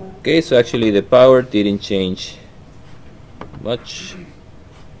 okay, so actually the power didn't change much.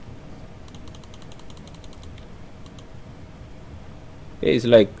 Okay, it's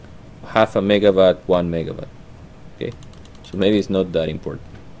like half a megawatt, 1 megawatt. Okay, so maybe it's not that important.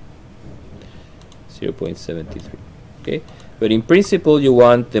 0.73. Okay, but in principle you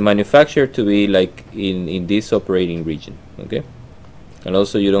want the manufacturer to be like in this operating region. Okay. And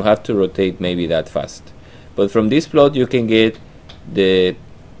also you don't have to rotate maybe that fast. But from this plot you can get you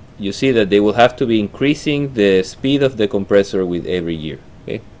see that they will have to be increasing the speed of the compressor with every year,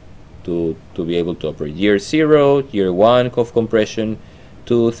 okay, to be able to operate. Year 0, year 1 of compression,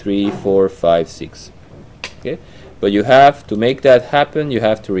 2, 3, 4, 5, 6. Okay, but you have to make that happen, you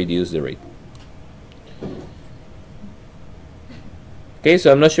have to reduce the rate. Okay,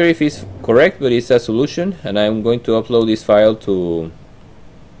 so I'm not sure if it's correct, but it's a solution, and I'm going to upload this file to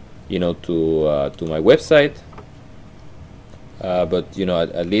to my website, but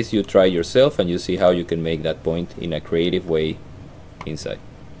at least you try yourself and you see how you can make that point in a creative way inside.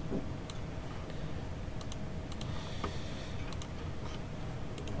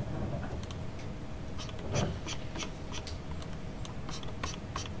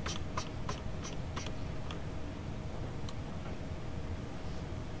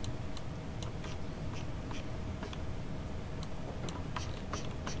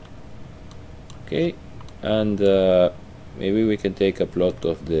 Okay, and maybe we can take a plot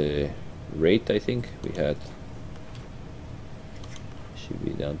of the rate. I think we had, should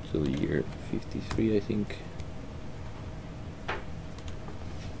be down to year 53, I think.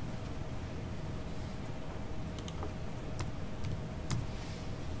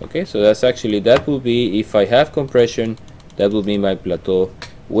 Okay, so that's actually, that will be, if I have compression, that will be my plateau,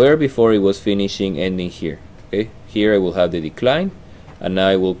 where before it was finishing, ending here. Okay, here I will have the decline, and now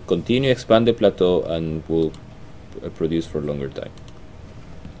I will continue expand the plateau and will produce for a longer time.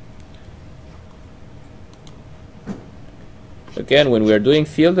 Again, when we are doing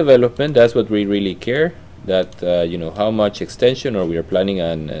field development, that's what we really care, that you know, how much extension, or we are planning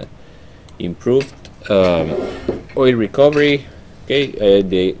on improved oil recovery. Okay,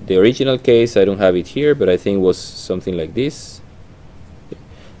 the original case, I don't have it here, but I think was something like this.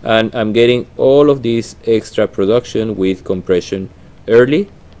 And I'm getting all of this extra production with compression early,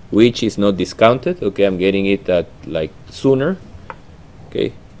 which is not discounted. Okay, I'm getting it at like sooner.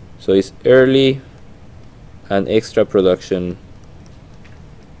 Okay, so it's early and extra production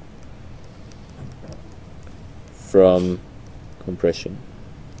from compression.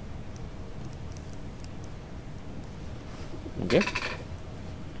 Okay.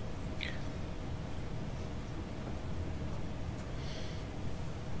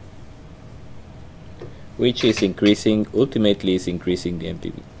 Which is increasing, ultimately is increasing the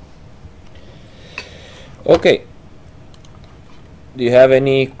MPV. Okay. Do you have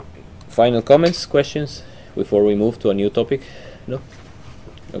any final comments, questions before we move to a new topic? No?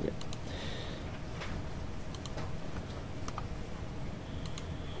 Okay.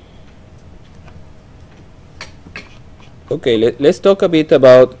 Okay, let's talk a bit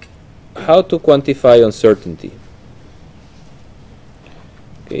about how to quantify uncertainty.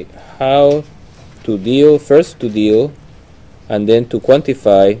 Okay, how to deal, first to deal, and then to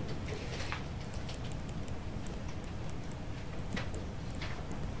quantify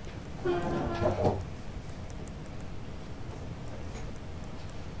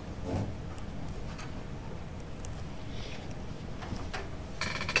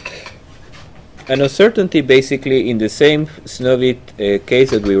an uncertainty. Basically, in the same Snøhvit case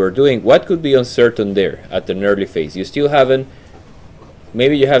that we were doing, what could be uncertain there at an early phase? You still haven't,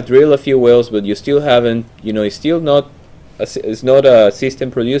 maybe you have drilled a few wells, but you still haven't, you know, it's still not, it's not a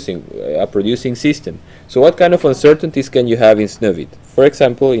system producing, a producing system. So what kind of uncertainties can you have in Snøhvit? For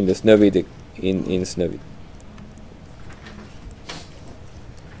example, in the Snøhvit, in Snøhvit.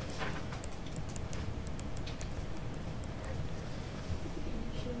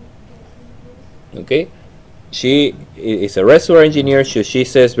 Okay, she is a reservoir engineer, so she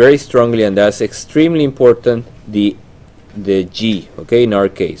says very strongly, and that's extremely important, the G, okay, in our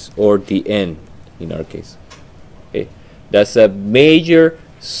case, or the N in our case. Okay, that's a major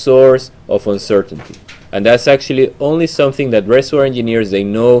source of uncertainty, and that's actually only something that reservoir engineers, they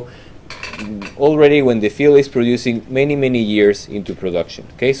know already when the field is producing many years into production.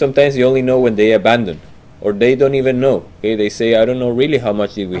 Okay, sometimes they only know when they abandon, or they don't even know. Okay, they say, I don't know really how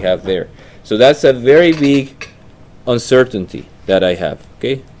much did we have there. So that's a very big uncertainty that I have.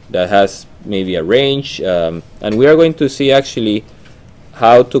 Okay, that has maybe a range, and we are going to see actually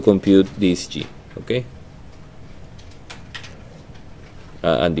how to compute this G. Okay,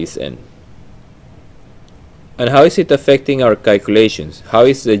 and this N. And how is it affecting our calculations? How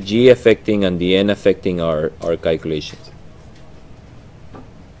is the G affecting and the N affecting our calculations?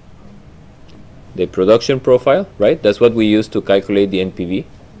 The production profile, right? That's what we use to calculate the NPV.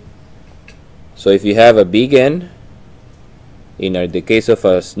 So if you have a big N, in the case of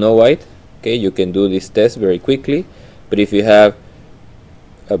a Snøhvit, okay, you can do this test very quickly. But if you have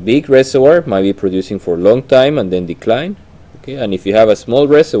a big reservoir, might be producing for a long time and then decline. Okay, and if you have a small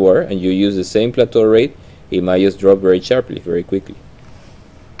reservoir and you use the same plateau rate, it might just drop very sharply, very quickly.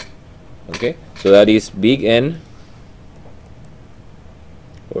 Okay, so that is big N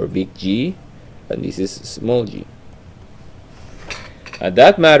or big G, and this is small g. And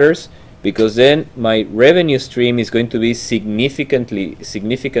that matters because then my revenue stream is going to be significantly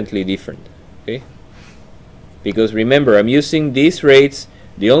different. Okay, because remember, I'm using these rates.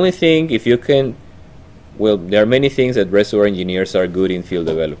 The only thing, if you can, well, there are many things that reservoir engineers are good in field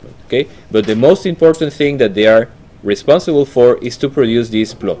development. Okay, but the most important thing that they are responsible for is to produce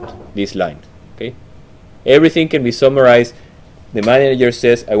this plot, this line. Okay, everything can be summarized. The manager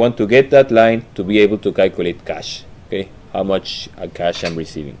says, I want to get that line to be able to calculate cash. Okay, how much cash I'm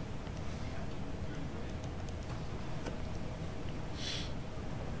receiving.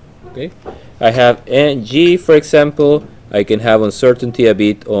 Okay, I have G, for example. I can have uncertainty a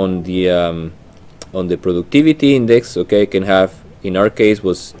bit on the productivity index. Okay, I can have, in our case,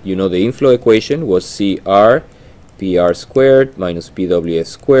 was, you know, the inflow equation was CR PR squared minus PWS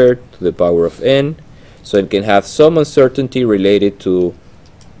squared to the power of N. So it can have some uncertainty related to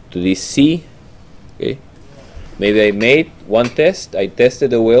this C. Okay, Maybe I made one test, I tested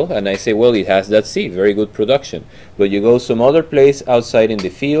the well, and I say, well, it has that C, very good production. But you go some other place outside in the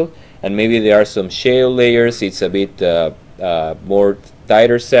field, and maybe there are some shale layers, it's a bit more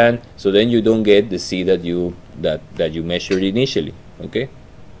tighter sand, so then you don't get the C that you measured initially. Okay.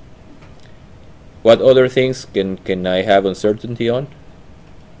 What other things can I have uncertainty on?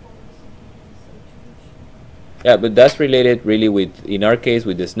 Yeah, but that's related really with, in our case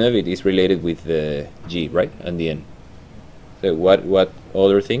with the SNUV, it's related with the G, right, at the end. So what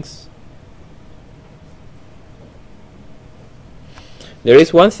other things? There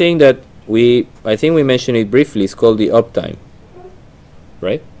is one thing that I think we mentioned it briefly, it's called the uptime,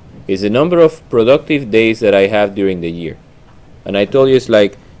 right? It's the number of productive days that I have during the year. And I told you it's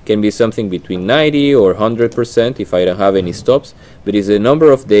like, can be something between 90 or 100% if I don't have any stops, but it's the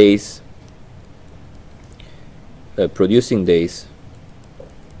number of days, producing days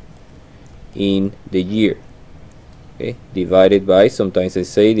in the year, okay, divided by, sometimes I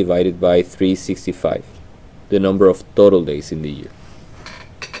say divided by 365, the number of total days in the year.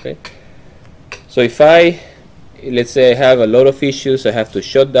 Okay, so if let's say I have a lot of issues, I have to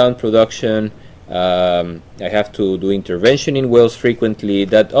shut down production, I have to do intervention in wells frequently,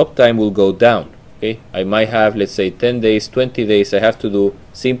 that uptime will go down. Okay, I might have, let's say, 10 days, 20 days, I have to do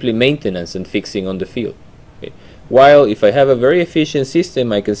simply maintenance and fixing on the field. Okay. While if I have a very efficient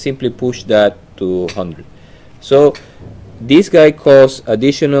system, I can simply push that to 100. So this guy costs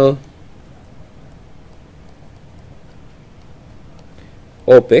additional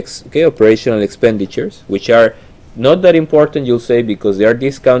OPEX, okay, operational expenditures, which are not that important, you'll say, because they are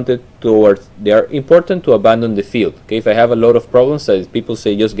discounted towards, they are important to abandon the field. Okay, if I have a lot of problems, people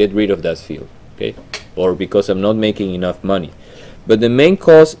say just get rid of that field, okay, or because I'm not making enough money. But the main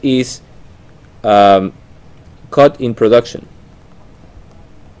cause is cut in production,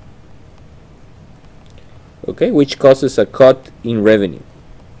 okay, which causes a cut in revenue.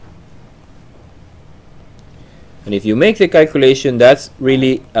 And if you make the calculation, that's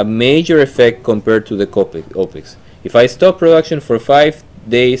really a major effect compared to the OPEX. If I stop production for 5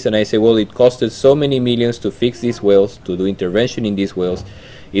 days and I say, well, it costed so many millions to fix these wells, to do intervention in these wells,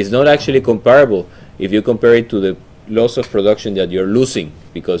 it's not actually comparable if you compare it to the loss of production that you're losing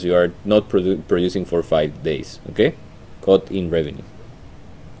because you are not producing for 5 days, okay? Cut in revenue.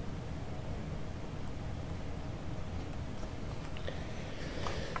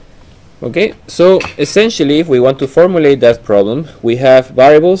 Okay, so essentially if we want to formulate that problem, we have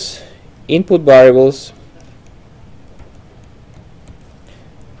variables, input variables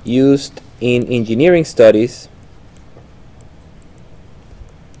used in engineering studies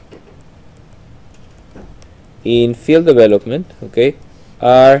in field development, okay,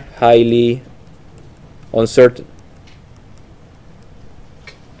 are highly uncertain.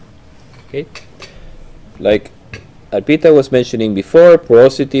 Okay, like Alpita was mentioning before,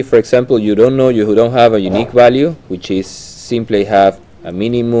 porosity, for example, you don't know, you don't have a unique value, which is simply have a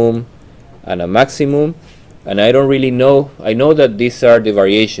minimum and a maximum, and I don't really know. I know that these are the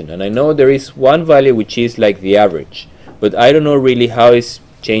variation, and I know there is one value which is like the average, but I don't know really how it's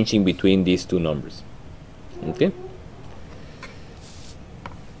changing between these two numbers. Okay.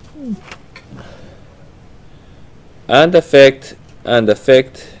 And affect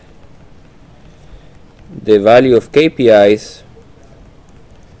the value of KPIs,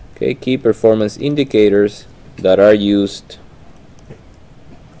 okay, key performance indicators that are used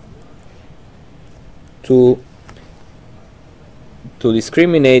to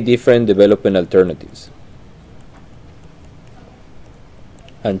discriminate different development alternatives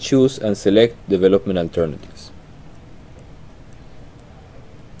and choose and select development alternatives.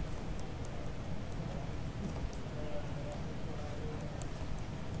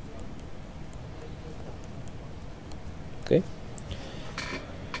 Okay.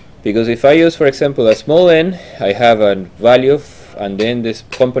 Because if I use, for example, a small n, I have a value of, and then this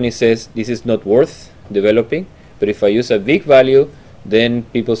company says this is not worth developing. But if I use a big value, then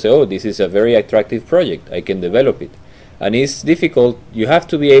people say, oh, this is a very attractive project, I can develop it. And it's difficult. You have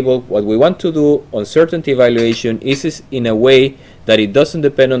to be able, what we want to do on certainty evaluation is in a way that it doesn't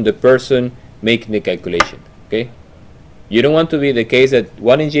depend on the person making the calculation. Okay? You don't want to be the case that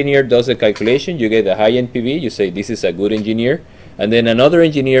one engineer does a calculation, you get a high NPV, you say this is a good engineer, and then another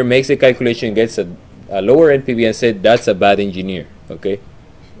engineer makes a calculation, gets a lower NPV and said that's a bad engineer. Okay?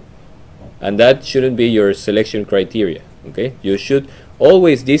 And that shouldn't be your selection criteria. Okay? You should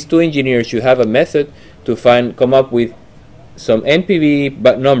always, these two engineers should have a method to come up with some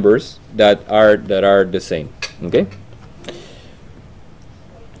NPV numbers that are the same. Okay?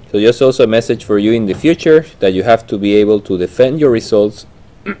 So just also a message for you in the future that you have to be able to defend your results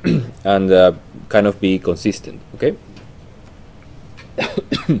and kind of be consistent. Okay.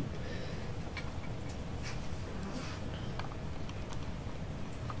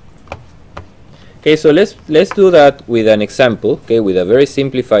 Okay, so let's do that with an example. Okay, with a very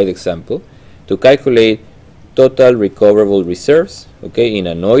simplified example to calculate total recoverable reserves. Okay, in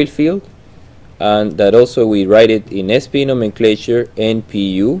an oil field, and that also we write it in SP nomenclature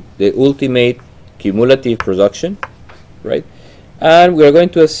NPU, the ultimate cumulative production, right? And we are going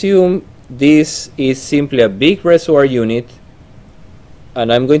to assume this is simply a big reservoir unit,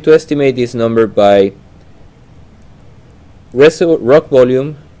 and I'm going to estimate this number by reservoir rock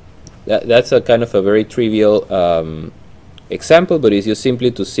volume. That's a kind of a very trivial example, but it's just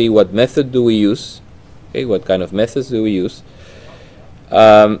simply to see what method do we use. Okay, what kind of methods do we use?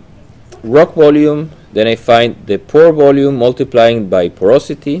 Rock volume, then I find the pore volume multiplying by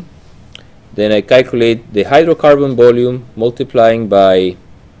porosity. Then I calculate the hydrocarbon volume multiplying by,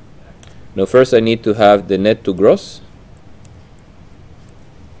 no, first I need to have the net to gross,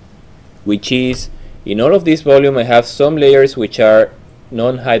 which is, in all of this volume I have some layers which are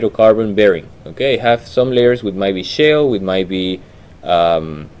non-hydrocarbon bearing. Okay, I have some layers with might be shale, with might be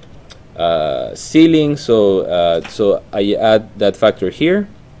sealing, so I add that factor here.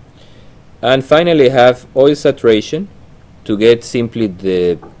 And finally I have oil saturation to get simply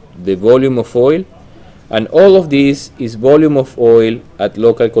the volume of oil, and all of this is volume of oil at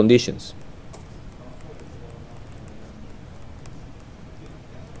local conditions.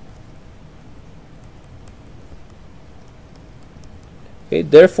 Okay,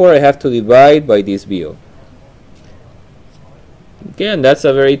 therefore I have to divide by this VO. Okay, and that's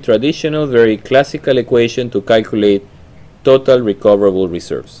a very traditional, very classical equation to calculate total recoverable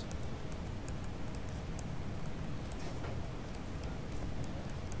reserves.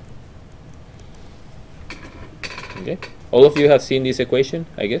 Okay, all of you have seen this equation,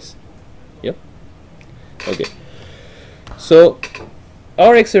 I guess? Yep. Okay, so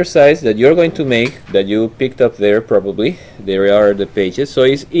our exercise that you're going to make, that you picked up there probably, there are the pages, so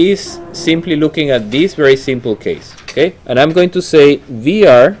is simply looking at this very simple case. Okay, and I'm going to say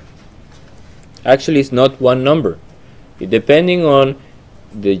VR actually is not one number. Depending on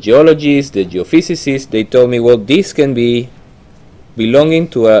the geologists, the geophysicists, they told me, well, this can be belonging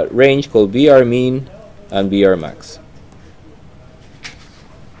to a range called VR mean and VR max.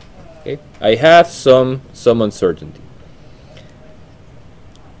 Okay, I have some uncertainty.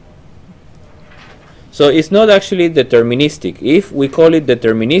 So it's not actually deterministic. If we call it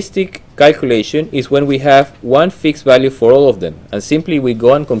deterministic calculation, is when we have one fixed value for all of them, and simply we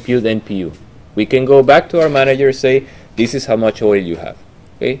go and compute NPU. We can go back to our manager and say, this is how much oil you have.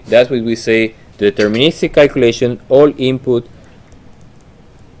 Okay, that's what we say deterministic calculation, all input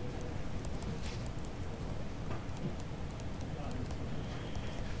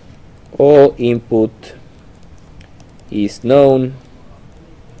is known.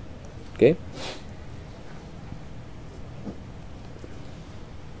 Okay,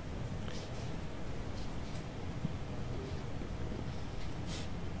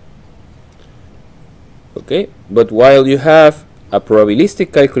 okay, but while you have a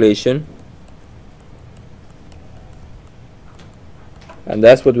probabilistic calculation, and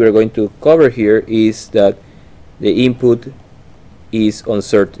that's what we're going to cover here, is that the input is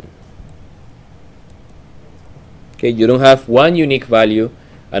uncertain. Okay, you don't have one unique value,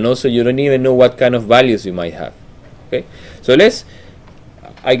 and also you don't even know what kind of values you might have. Okay, so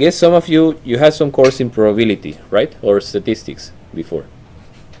I guess some of you had some course in probability, right, or statistics before.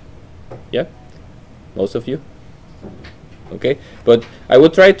 Yeah, most of you. Okay, but I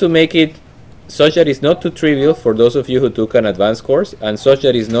would try to make it such that it's not too trivial for those of you who took an advanced course, and such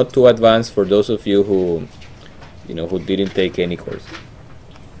that it's not too advanced for those of you who who didn't take any course.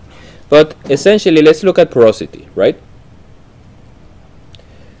 But essentially, let's look at porosity, right?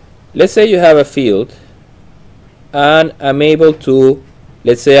 Let's say you have a field, and I'm able to,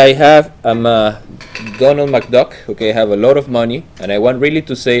 let's say I'm a Donald McDuck, okay, I have a lot of money, and I want really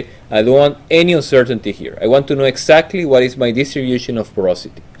to say, I don't want any uncertainty here. I want to know exactly what is my distribution of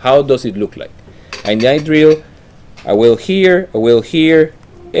porosity. How does it look like? And I drill a well here,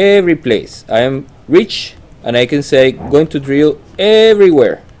 every place. I am rich, and I can say, going to drill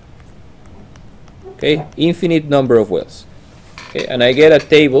everywhere. Okay, infinite number of wells. Okay, and I get a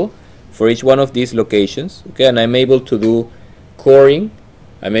table for each one of these locations. Okay, and I'm able to do coring.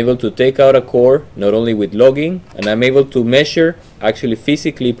 I'm able to take out a core, not only with logging, and I'm able to measure actually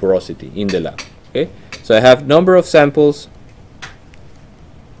physically porosity in the lab. Okay, so I have number of samples,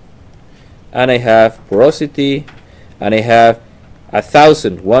 and I have porosity, and I have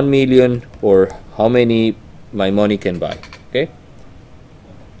 1,000, 1 million, or how many my money can buy. Okay,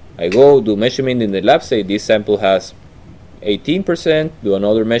 I go do measurement in the lab, say this sample has 18%, do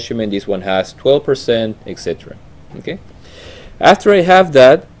another measurement, this one has 12%, etc. Okay. After I have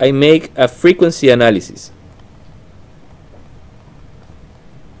that, I make a frequency analysis.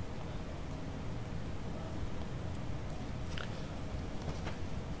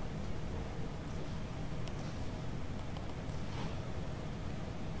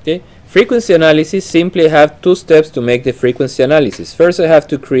 Okay. Frequency analysis, simply have two steps to make the frequency analysis. First, I have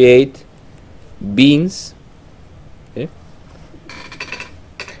to create beans. Okay.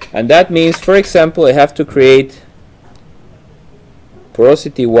 And that means, for example, I have to create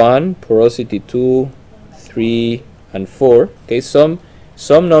porosity 1, porosity 2, 3, and 4. Okay, some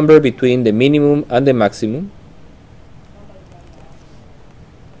number between the minimum and the maximum.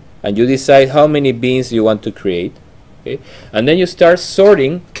 And you decide how many beans you want to create. Okay. And then you start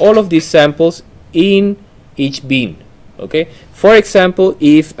sorting all of these samples in each bean. Okay. For example,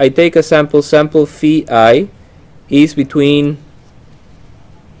 if I take a sample phi I is between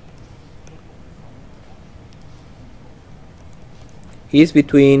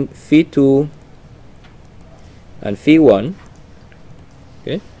phi 2 and phi 1.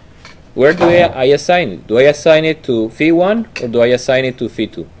 Okay. Where do I assign it? Do I assign it to phi 1 or do I assign it to phi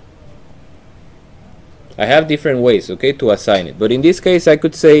 2? I have different ways, okay, to assign it. But in this case, I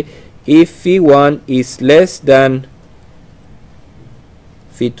could say if phi 1 is less than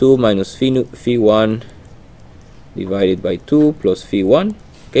phi 2 minus phi 1 divided by 2 plus phi 1.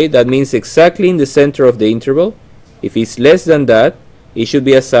 Okay, that means exactly in the center of the interval. If it's less than that, it should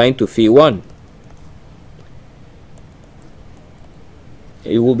be assigned to phi 1.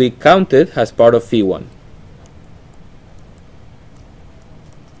 It will be counted as part of phi 1.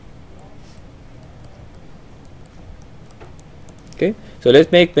 Okay, so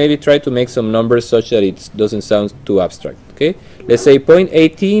let's maybe try to make some numbers such that it doesn't sound too abstract. Okay, let's say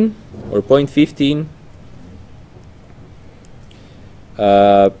 0.18 or 0.15,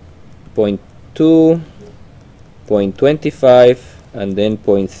 0.2, 0.25, and then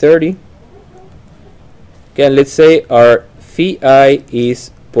 0.30. Okay, and let's say our phi I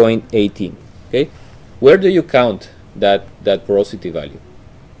is 0.18. Okay, where do you count that porosity value?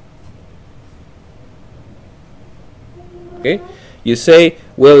 Okay, you say,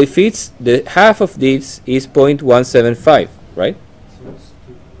 well, if it's the half of this is 0.175, right?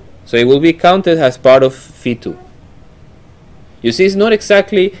 So it will be counted as part of phi 2. You see, it's not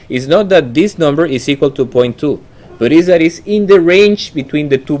that this number is equal to 0.2, but is that it's in the range between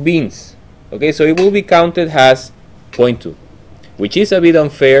the two beans. Okay, so it will be counted as 0.2, which is a bit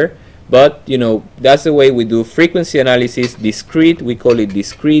unfair, but you know, that's the way we do frequency analysis. Discrete, we call it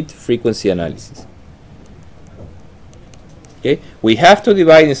discrete frequency analysis. Okay, we have to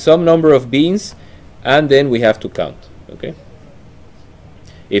divide in some number of beans, and then we have to count. Okay,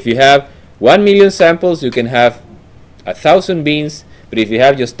 if you have 1 million samples, you can have 1,000 beans, but if you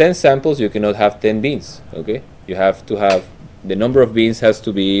have just 10 samples, you cannot have 10 beans. Okay, you have to have the number of beans has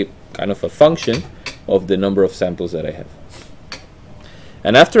to be kind of a function of the number of samples that I have.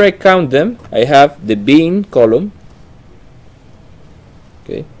 And after I count them, I have the bean column.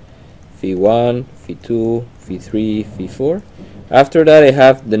 Okay, phi 1, phi 2, phi 3, phi 4. After that, I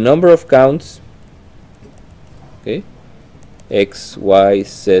have the number of counts. Okay, X, Y,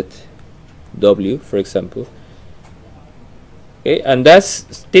 Z, W, for example. Okay, and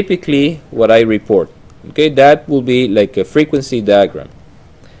that's typically what I report. Okay, that will be like a frequency diagram.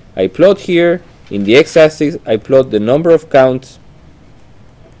 I plot here in the x-axis. I plot the number of counts,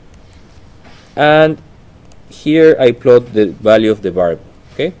 and here I plot the value of the variable.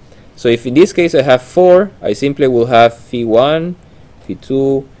 Okay, so if in this case I have 4, I simply will have phi 1, phi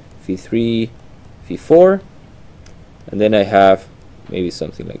 2, phi 3, phi 4, and then I have maybe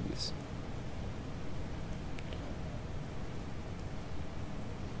something like this.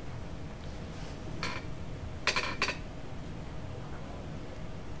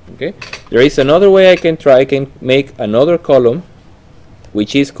 Okay, there is another way I can try. I can make another column,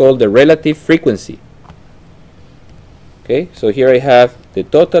 which is called the relative frequency. Okay, so here I have the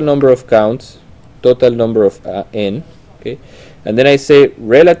total number of counts, total number of n. Okay, and then I say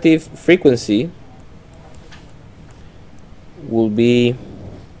relative frequency will be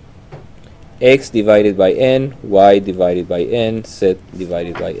x divided by n, y divided by n, z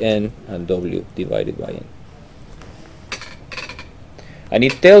divided by n, and w divided by n. And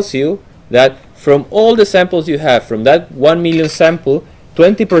it tells you that from all the samples you have, from that 1 million sample,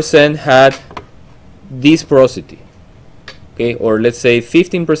 20% had this porosity. Okay, or let's say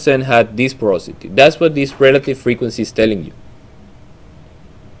 15% had this porosity. That's what this relative frequency is telling you.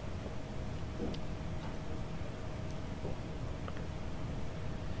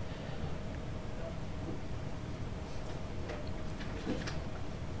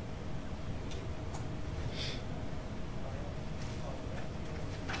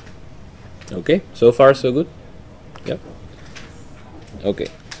 Okay, so far so good. Yep. Okay.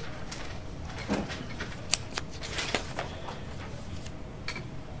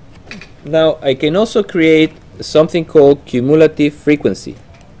 Now I can also create something called cumulative frequency.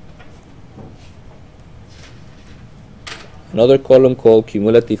 Another column called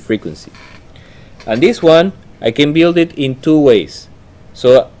cumulative frequency. And this one I can build it in two ways.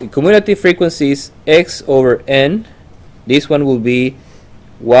 So cumulative frequency is x over n. This one will be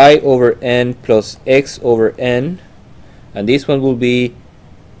y over n plus x over n. And this one will be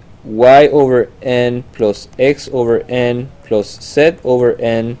y over n plus x over n plus z over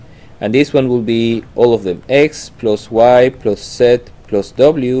n. And this one will be all of them, x plus y plus z plus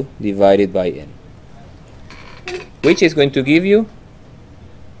w divided by n. Which is going to give you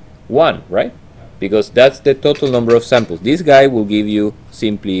 1, right? Because that's the total number of samples. This guy will give you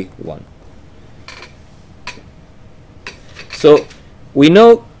simply 1. So we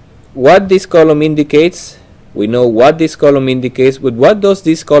know what this column indicates. We know what this column indicates, but what does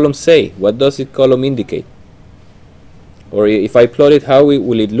this column say? What does this column indicate? Or if I plot it, how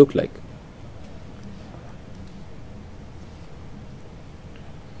will it look like?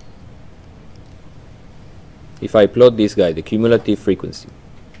 If I plot this guy, the cumulative frequency.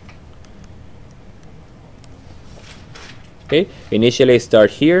 Okay, initially I start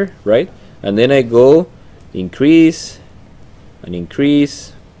here, right? And then I go increase and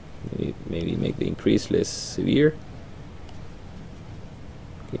increase. Maybe make the increase less severe.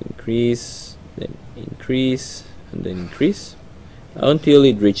 Increase, then increase, and then increase until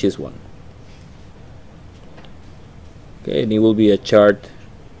it reaches 1. Okay, and it will be a chart.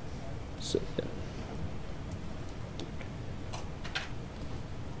 So, yeah.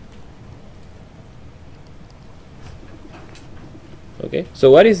 Okay, so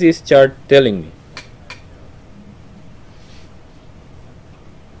what is this chart telling me?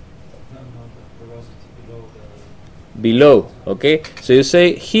 Below, okay, so you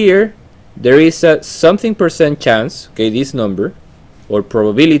say here there is a something % chance, okay, this number or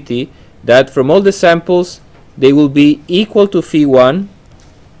probability that from all the samples they will be equal to phi1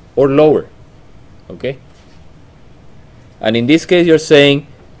 or lower, okay, and in this case you're saying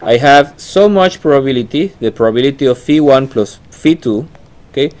I have so much probability, the probability of phi1 plus phi2,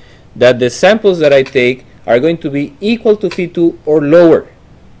 okay, that the samples that I take are going to be equal to phi2 or lower.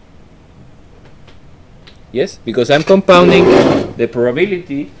 Yes, because I'm compounding the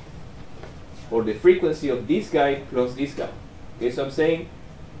probability or the frequency of this guy plus this guy. Okay, so I'm saying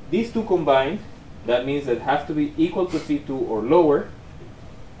these two combined, that means that have to be equal to phi2 or lower.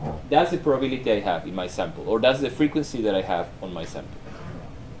 That's the probability I have in my sample, or that's the frequency that I have on my sample.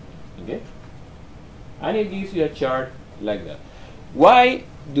 Okay, and it gives you a chart like that. Why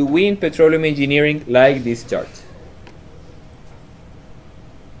do we in petroleum engineering like this chart?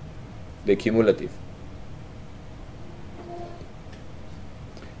 The cumulative.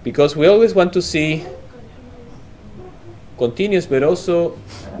 Because we always want to see continuous, but also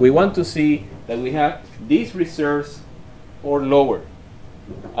we want to see that we have these reserves or lower,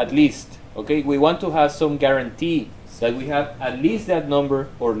 at least. Okay, we want to have some guarantee that we have at least that number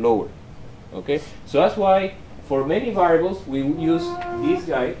or lower. Okay, so that's why for many variables we use this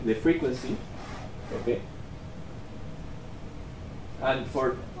guy, the frequency. Okay, and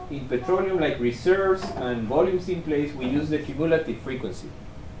for in petroleum, like reserves and volumes in place, we use the cumulative frequency.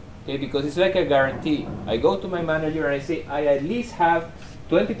 Okay, because it's like a guarantee. I go to my manager and I say I at least have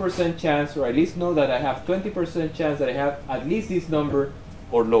 20% chance, or at least know that I have 20% chance that I have at least this number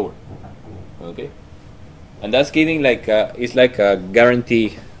or lower. Okay, and that's giving like it's like a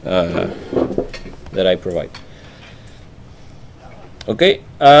guarantee that I provide. Okay,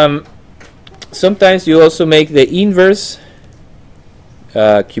 sometimes you also make the inverse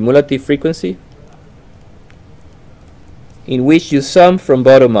cumulative frequency, in which you sum from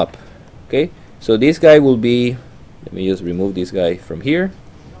bottom up. Okay, so this guy will be, let me just remove this guy from here.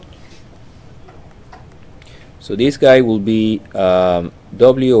 So this guy will be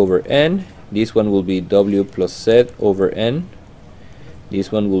W over N. This one will be W plus Z over N.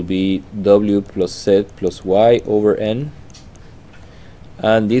 This one will be W plus Z plus Y over N.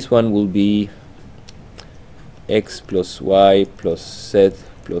 And this one will be X plus Y plus Z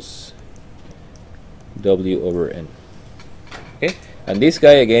plus W over N. Okay, and this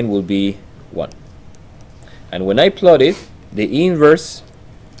guy again will be 1. And when I plot it, the inverse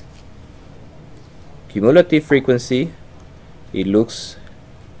cumulative frequency, it looks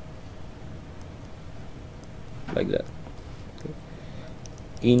like that. Okay.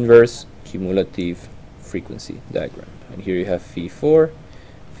 Inverse cumulative frequency diagram. And here you have phi 4,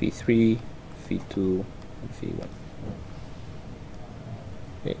 phi 3, phi 2, and phi 1.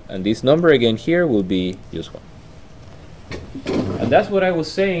 Okay? And this number again here will be just 1. And that's what I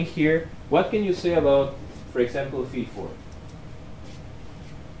was saying here. What can you say about, for example, feed 4?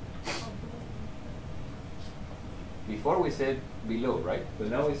 Before we said below, right? But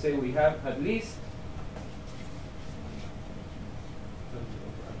now we say we have at least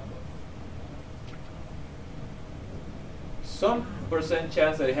some percent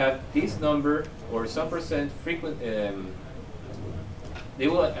chance that I have this number, or some percent frequent. They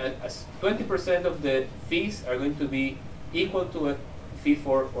will 20% of the fees are going to be equal to a fee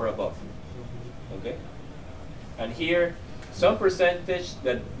 4 or above. Okay, and here some percentage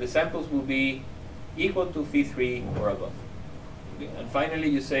that the samples will be equal to fee 3 or above. Okay? And finally,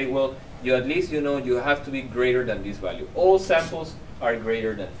 you say, well, you at least you have to be greater than this value. All samples are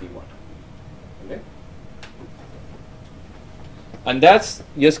greater than fee 1. Okay. And that's,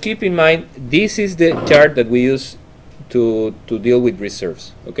 just keep in mind, this is the chart that we use to deal with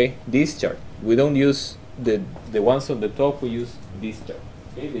reserves. Okay, this chart. We don't use the ones on the top. We use this chart.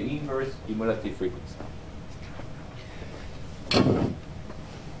 Okay, the inverse cumulative frequency.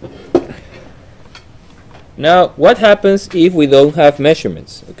 Now, what happens if we don't have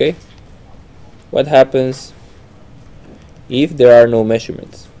measurements? Okay, what happens if there are no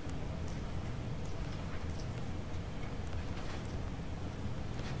measurements?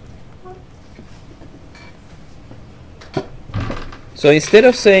 So instead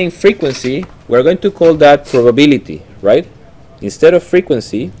of saying frequency, we're going to call that probability, right? Instead of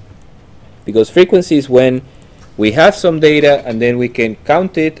frequency, because frequency is when we have some data and then we can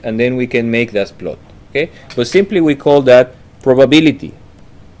count it and then we can make that plot. Okay? But simply we call that probability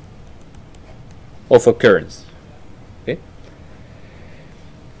of occurrence. Okay?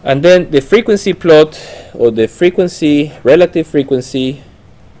 And then the frequency plot, or the frequency, relative frequency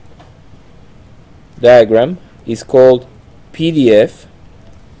diagram, is called PDF,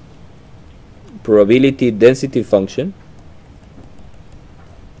 probability density function.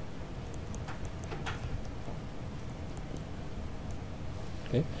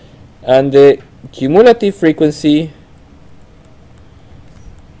 Okay. And the cumulative frequency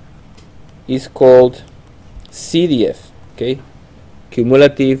is called CDF, okay,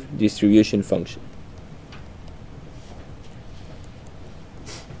 cumulative distribution function.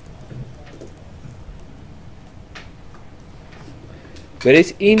 But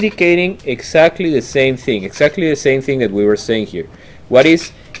it's indicating exactly the same thing that we were saying here. What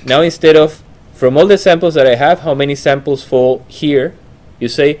is, now instead of, from all the samples that I have, how many samples fall here, you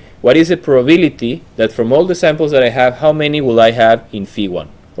say, what is the probability that from all the samples that I have, how many will I have in phi 1?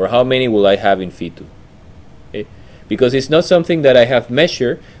 Or how many will I have in phi 2? Okay? Because it's not something that I have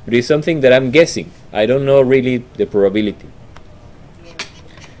measured, but it's something that I'm guessing. I don't know really the probability.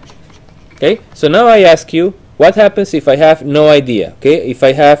 Okay, so now I ask you, what happens if I have no idea? Okay, if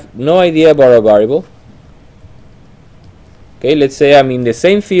I have no idea about a variable, okay, let's say I'm in the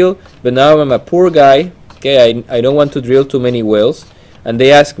same field, but now I'm a poor guy. Okay, I don't want to drill too many wells, and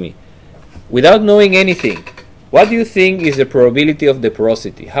they ask me, without knowing anything, what do you think is the probability of the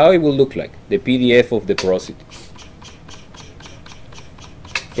porosity? How it will look like, the PDF of the porosity?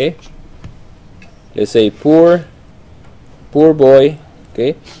 Okay, let's say poor boy.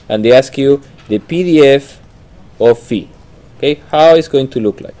 Okay, and they ask you the PDF of phi. Okay, how it's going to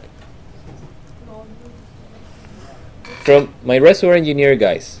look like? From my reservoir engineer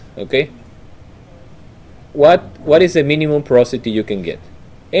guys, okay, what is the minimum porosity you can get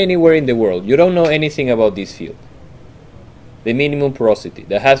anywhere in the world? You don't know anything about this field. The minimum porosity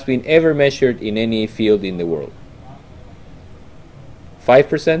that has been ever measured in any field in the world.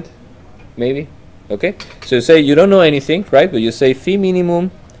 5%, maybe. Okay, so you say you don't know anything, right? But you say phi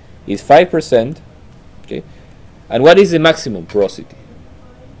minimum is 5%. Okay, and what is the maximum porosity?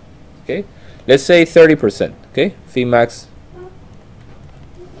 Okay, let's say 30%. Okay, phi max.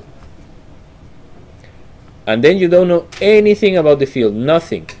 And then you don't know anything about the field,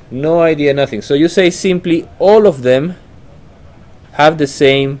 nothing, no idea, nothing. So you say simply all of them have the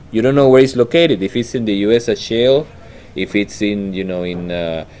same. You don't know where it's located. If it's in the U.S. a shale, if it's in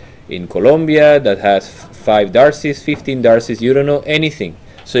in Colombia that has 5 darcies, 15 darcies, you don't know anything.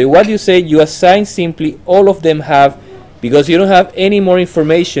 So what you say, you assign simply all of them have, because you don't have any more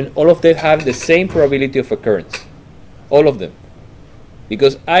information, all of them have the same probability of occurrence. All of them.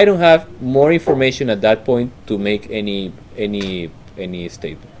 Because I don't have more information at that point to make any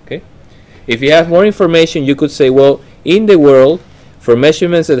statement. Okay? If you have more information, you could say, well, in the world, for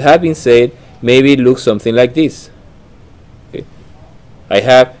measurements that have been said, maybe it looks something like this. I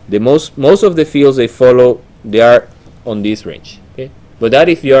have the most of the fields they follow, they are on this range. Okay, but that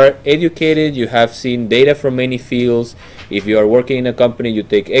if you are educated, you have seen data from many fields, If you are working in a company, you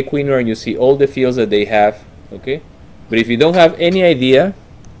take Equinor and you see all the fields that they have, okay? But if you don't have any idea,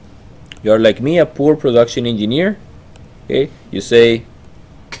 you are like me, a poor production engineer, okay? You say,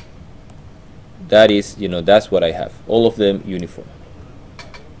 that is, that's what I have. All of them uniform.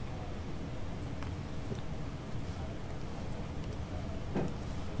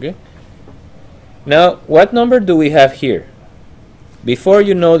 Okay? Now, what number do we have here? Before,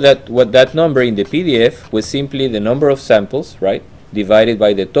 you know that what that number in the PDF was simply the number of samples, right, divided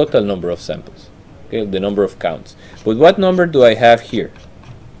by the total number of samples, okay, the number of counts. But what number do I have here?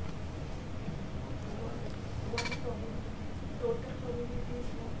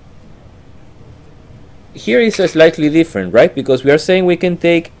 Here is a slightly different, right? Because we are saying we can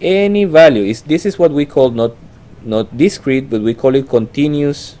take any value. This is what we call not discrete, but we call it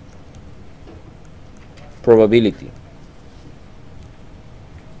continuous probability.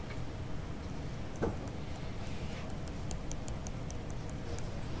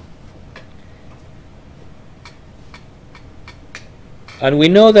 And we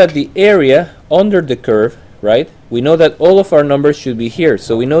know that the area under the curve, right? We know that all of our numbers should be here.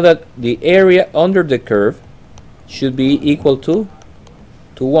 So we know that the area under the curve should be equal to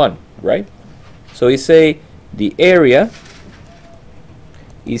 1, right? So we say the area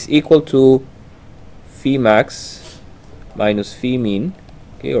is equal to phi max minus phi min,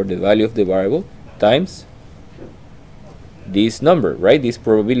 okay, or the value of the variable, times this number, right? This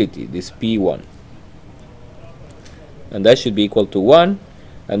probability, this P1. And that should be equal to 1,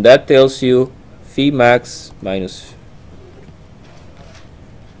 and that tells you phi max minus,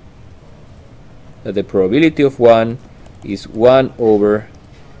 that the probability of 1 is 1 over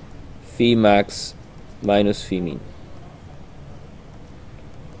phi max minus phi min.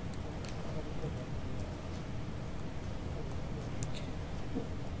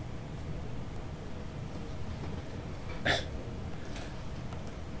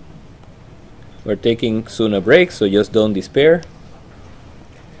 We're taking soon a break, so just don't despair.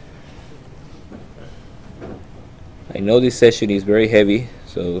 I know this session is very heavy,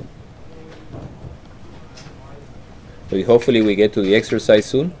 so hopefully we get to the exercise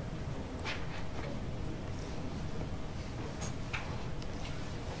soon.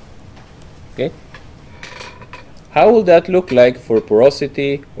 Okay. How will that look like for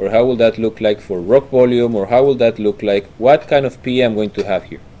porosity, or how will that look like for rock volume, or how will that look like, what kind of P I'm going to have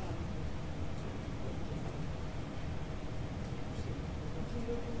here?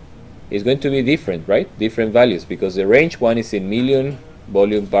 It's going to be different, right? Different values, because the range one is in million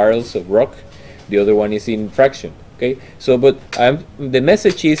volume barrels of rock, the other one is in fraction. Okay, so but the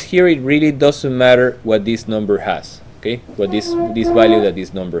message is here, it really doesn't matter what this number has. Okay, what this value that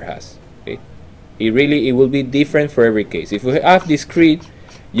this number has. Okay, it will be different for every case. If we have discrete,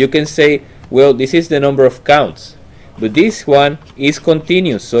 you can say, well, this is the number of counts, but this one is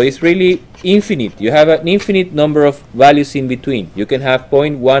continuous, so it's really infinite. You have an infinite number of values in between. You can have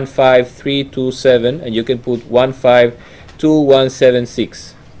 0.15327 and you can put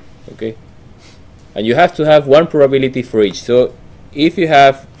 152,176. Okay, and you have to have one probability for each. So if you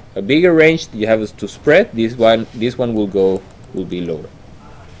have a bigger range, you have to spread. This one will be lower.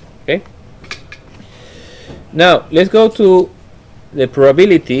 Okay, now let's go to the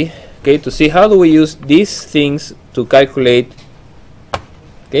probability, okay, to see how do we use these things to calculate.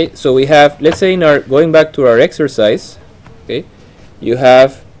 Okay, so we have, let's say going back to our exercise, okay, you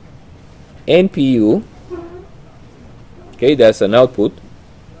have NPU, okay, that's an output,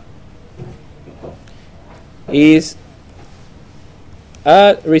 is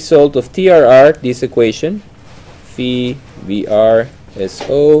a result of TRR, this equation, phi VR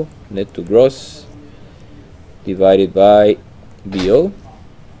SO, net to gross, divided by BO.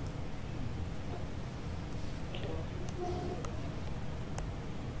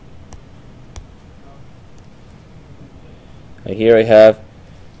 And here I have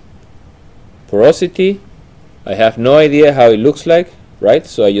porosity. I have no idea how it looks like, right?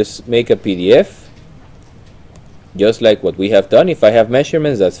 So I just make a PDF, just like what we have done. If I have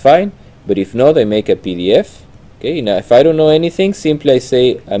measurements, that's fine, but if not, I make a PDF. Okay, now if I don't know anything, simply I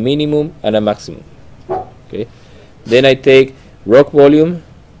say a minimum and a maximum. Okay, then I take rock volume,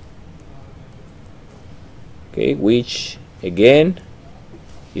 okay, which again,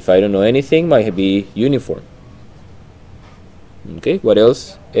 if I don't know anything, might be uniform. Okay, what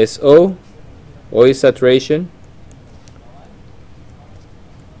else? SO, oil saturation.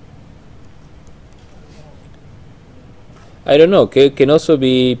 I don't know, okay, can also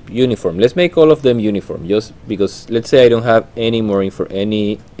be uniform. Let's make all of them uniform, just because let's say I don't have any more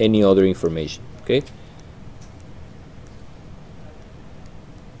any other information. Okay,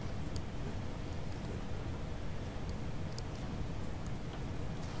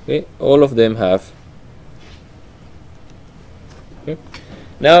 Okay, all of them have. Okay.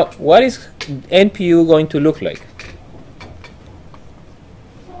 Now, what is NPU going to look like?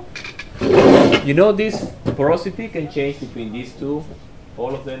 You know, this porosity can change between these two.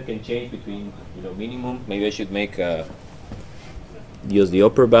 All of them can change between, you know, minimum. Maybe I should make use the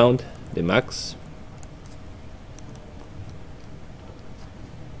upper bound, the max.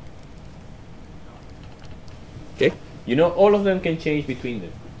 Okay, you know, all of them can change between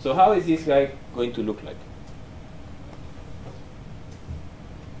them. So how is this guy going to look like?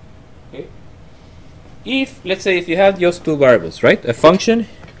 Okay, if let's say if you have just two variables, right, a function.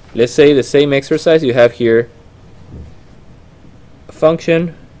 Let's say the same exercise you have here. A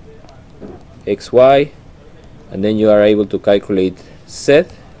function xy, and then you are able to calculate z,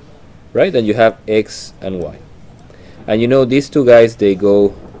 right? And you have x and y, and you know these two guys, they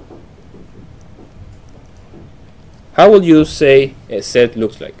go. How would you say a z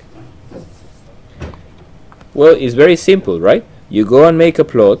looks like? Well, it's very simple, right? You go and make a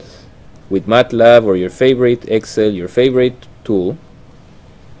plot with MATLAB or your favorite Excel, your favorite tool.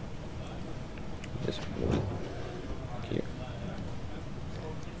 Here.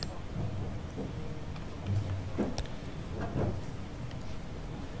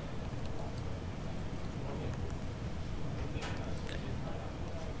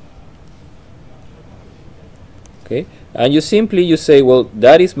 Okay, and you simply say, well,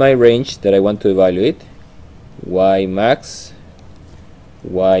 that is my range that I want to evaluate. Y max,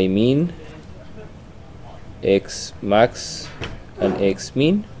 Y min, X max, and X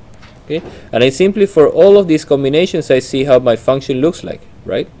min. Okay, and I simply, for all of these combinations, I see how my function looks like,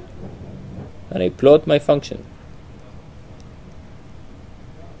 right? And I plot my function.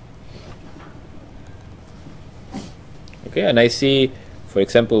 Okay, and I see, for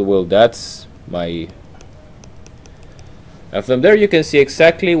example, well, that's my. And from there you can see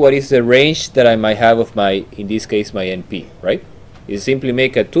exactly what is the range that I might have of my, in this case, my NP, right? You simply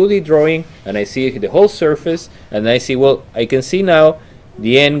make a 2D drawing and I see the whole surface, and I see, well, I can see now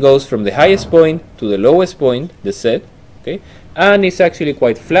the n goes from the highest point to the lowest point, the z, okay? And it's actually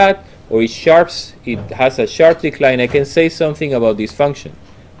quite flat, or it has a sharp decline. I can say something about this function.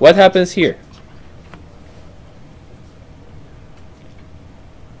 What happens here?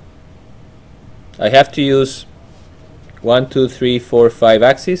 I have to use 1, 2, 3, 4, 5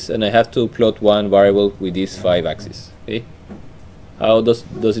 axes, and I have to plot one variable with these 5 axes. Okay, how does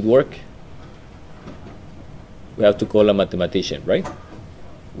it work? We have to call a mathematician, right?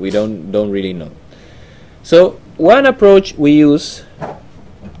 We don't really know. So one approach we use,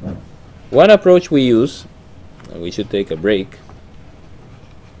 and we should take a break.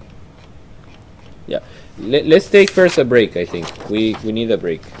 Yeah, let's take first a break. I think we need a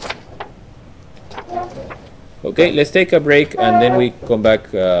break. Okay, let's take a break and then we come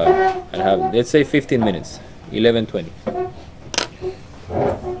back and have, let's say, 15 minutes, 11:20.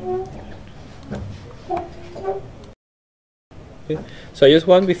 Okay. So I just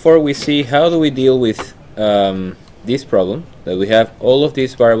want, before we see how do we deal with this problem, that we have all of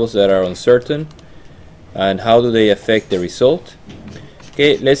these variables that are uncertain and how do they affect the result.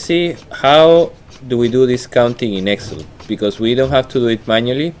 Okay, let's see how do we do this counting in Excel, because we don't have to do it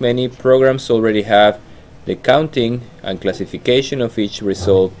manually. Many programs already have the counting and classification of each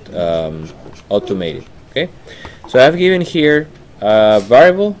result automated. Okay, so I've given here a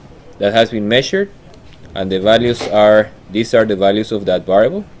variable that has been measured, and the values are, these are the values of that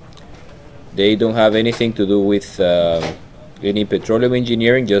variable. They don't have anything to do with any petroleum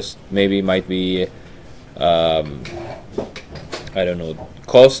engineering, just maybe might be I don't know,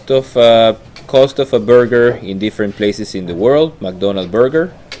 cost of a burger in different places in the world, McDonald's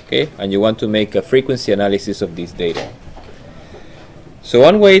burger. Okay, and you want to make a frequency analysis of this data. So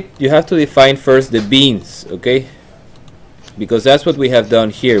one way, you have to define first the beans, okay? Because that's what we have done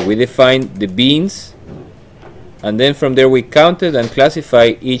here. We define the beans, and then from there we counted and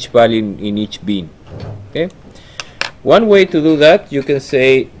classify each value in each bean. Okay? One way to do that, you can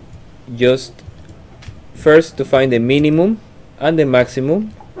say just first to find the minimum and the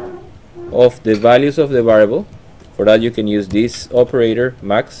maximum of the values of the variable. For that you can use this operator,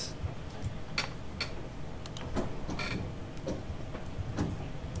 max.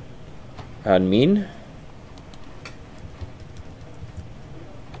 And min.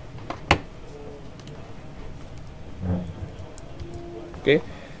 Okay,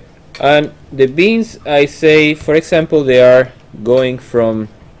 and the beans, I say, for example, they are going from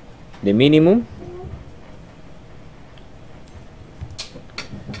the minimum,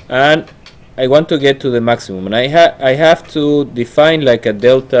 and I want to get to the maximum, and I have to define like a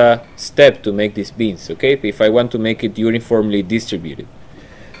delta step to make these beans. Okay, if I want to make it uniformly distributed.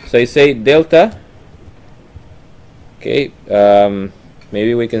 So I say delta. Okay,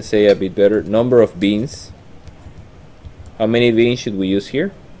 maybe we can say a bit better, number of beans. How many beans should we use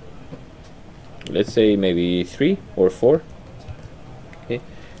here? Let's say maybe 3 or 4. Okay,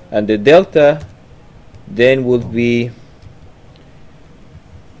 and the delta then would be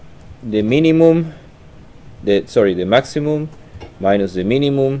the minimum, the maximum minus the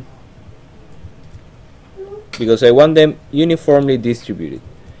minimum, because I want them uniformly distributed.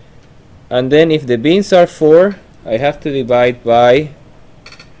 And then if the beans are 4, I have to divide by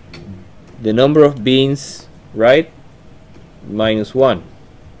the number of beans, right, minus 1,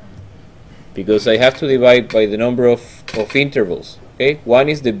 because I have to divide by the number of intervals. Okay, 1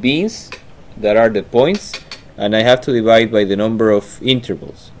 is the beans that are the points, and I have to divide by the number of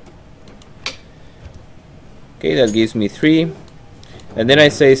intervals. Okay, that gives me 3. And then I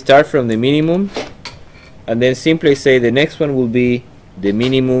say start from the minimum, and then simply say the next one will be the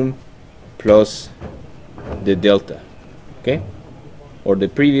minimum plus the delta. Okay, or the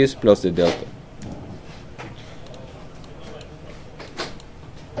previous plus the delta.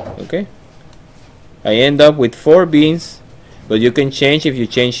 Okay, I end up with 4 beans, but you can change. If you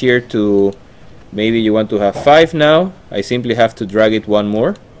change here to maybe you want to have 5 now, I simply have to drag it 1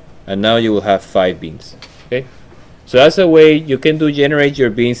 more, and now you will have 5 beans. Okay, so that's a way you can generate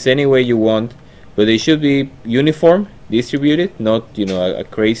your beans any way you want, but they should be uniform distributed, not a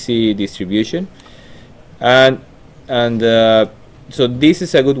crazy distribution. And so this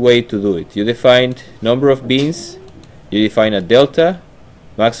is a good way to do it. You define number of beans, you define a delta,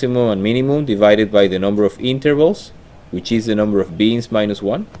 maximum and minimum divided by the number of intervals, which is the number of beans minus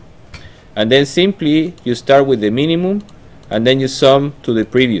 1, and then simply you start with the minimum and then you sum to the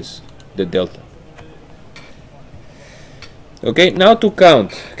previous, the delta. Okay, now to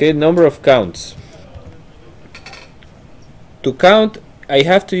count. Okay, number of counts. To count, I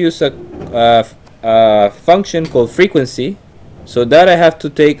have to use a function called frequency, so that I have to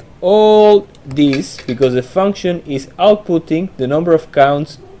take all these, because the function is outputting the number of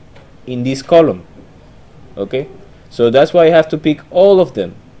counts in this column. Okay, so that's why I have to pick all of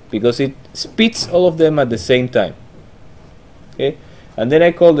them, because it spits all of them at the same time. Okay, and then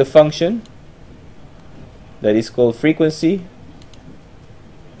I call the function that is called frequency.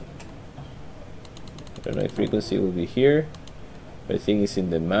 I don't know if frequency will be here, but I think it's in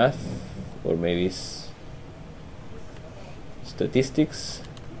the math, or maybe it's statistics.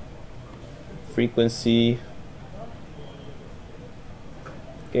 Frequency.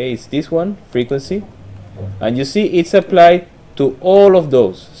 Okay, it's this one, frequency, and you see it's applied to all of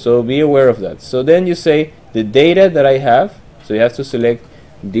those, so be aware of that. So then you say the data that I have, so you have to select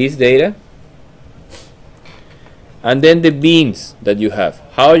this data, and then the beans that you have.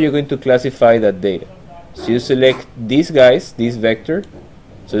 How are you going to classify that data? So you select these guys, this vector,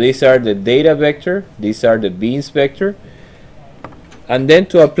 so these are the data vector, these are the beans vector, and then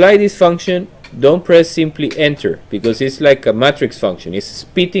to apply this function, don't press simply enter, because it's like a matrix function, it's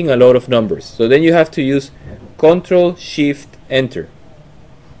spitting a lot of numbers. So then you have to use Control Shift Enter.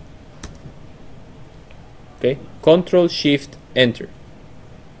 Okay, Control Shift Enter.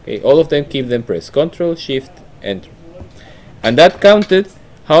 Okay, all of them, keep them pressed. Control Shift Enter, and that counted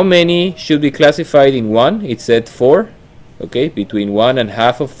how many should be classified in 1. It said 4. Okay, between 1 and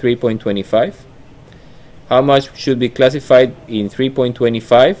half of 3.25. How much should be classified in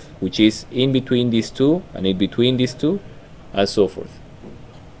 3.25, which is in between these two and in between these two, and so forth.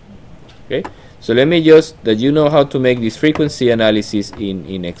 Okay, so let me just that you know how to make this frequency analysis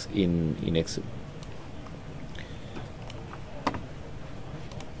in Excel.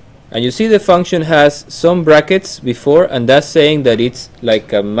 And you see the function has some brackets before, and that's saying that it's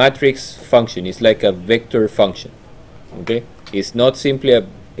like a matrix function. It's like a vector function. Okay, it's not simply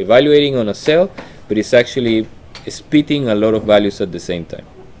evaluating on a cell, but it's actually spitting a lot of values at the same time.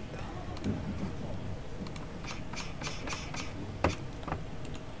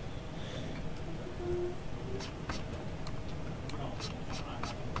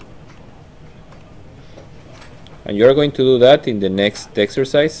 And you're going to do that in the next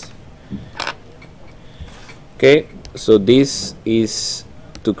exercise. Okay, so this is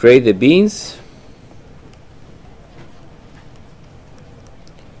to create the beans.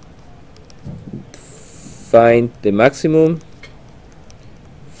 Find the maximum,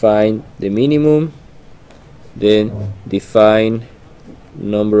 find the minimum, then define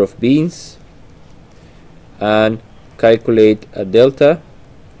number of beans and calculate a delta,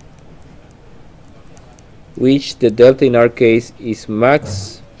 which the delta in our case is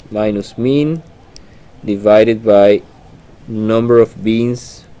max minus min divided by number of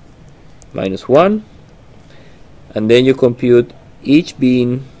beans minus 1, and then you compute each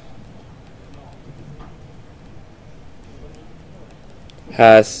bean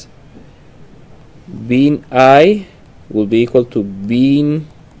has bean I will be equal to bean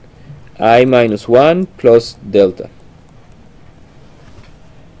I minus 1 plus delta.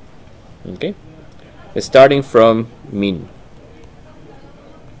 Okay, starting from mean.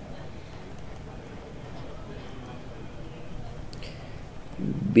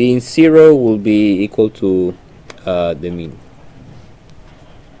 Being 0 will be equal to the mean.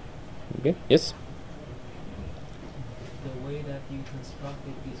 Okay, yes? The way that you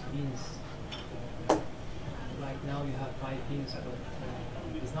constructed these beans, right now you have 5 beans, but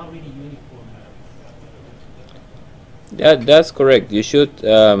it's not really uniform. That's correct. You should.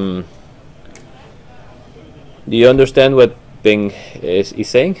 Do you understand what Peng is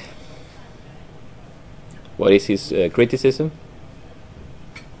saying? What is his criticism?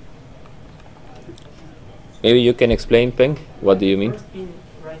 Maybe you can explain, Peng. What do you mean? The first bean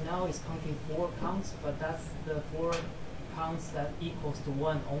right now is counting 4 counts, but that's the 4 counts that equals to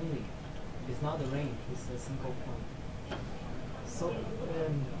 1 only. It's not the range, it's a single point. So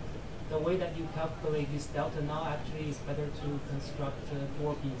the way that you calculate this delta now actually is better to construct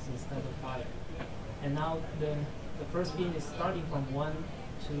 4 beans instead of 5. And now the first bean is starting from 1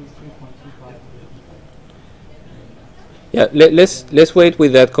 to 3.25. Yeah, let's wait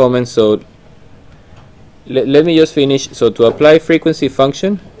with that comment. So let me just finish. So to apply frequency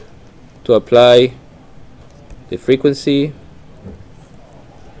function, to apply the frequency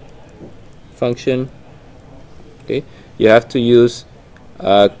function, okay, you have to use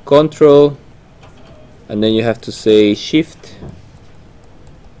control, and then you have to say shift,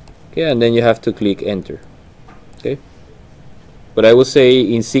 okay, and then you have to click enter, okay, but I will say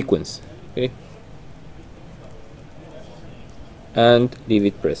in sequence, okay, and leave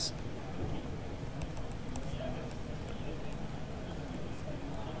it pressed.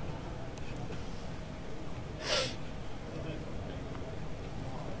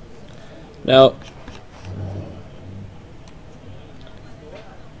 Now,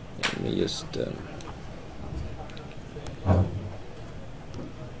 let me just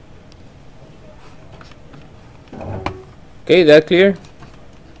okay, that clear?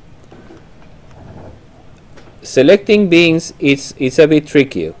 Selecting beings, it's a bit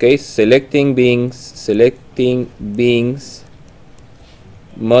tricky, okay? Selecting beings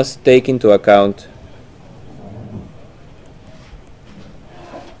must take into account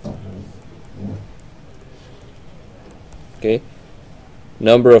okay,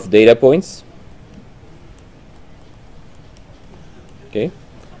 number of data points. Okay,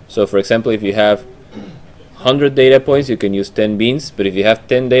 so for example, if you have 100 data points, you can use 10 beans, but if you have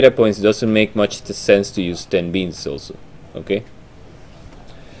 10 data points, it doesn't make much sense to use 10 beans also. Okay.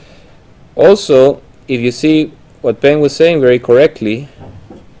 Also, if you see what Peng was saying very correctly,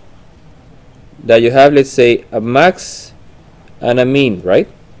 that you have, let's say, a max and a mean, right?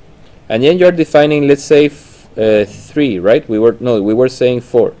 And then you're defining, let's say, 3, right? We were saying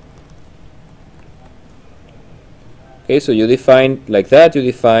 4. Okay, so you define like that. You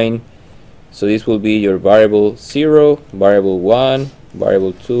define, so this will be your variable 0, variable 1,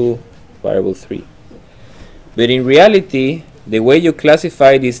 variable 2, variable 3. But in reality, the way you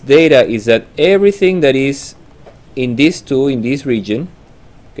classify this data is that everything that is in this region,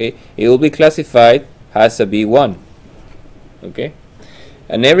 okay, it will be classified as a B1. Okay,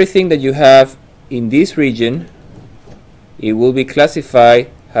 and everything that you have in this region, it will be classified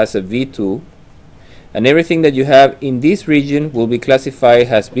as a V2, and everything that you have in this region will be classified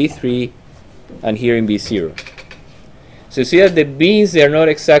as B3, and here in B0. So you see that the beans, they are not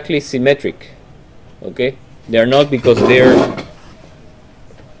exactly symmetric. Okay, they are not, because they're,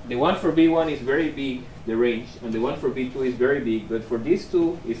 the one for B1 is very big, the range, and the one for B2 is very big, but for these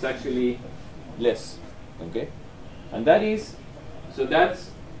two it's actually less. Okay, and that is, so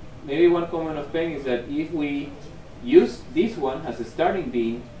that's maybe one comment of Peng, is that if we use this one as a starting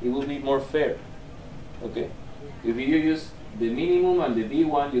bean, it will be more fair. Okay, if you use the minimum and the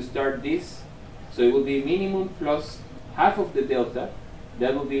B1, you start this, so it will be minimum plus half of the delta.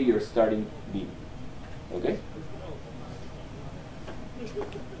 That will be your starting bean. Okay,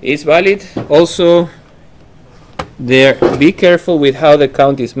 it's valid. Also, there, be careful with how the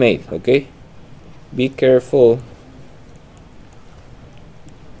count is made. Okay, be careful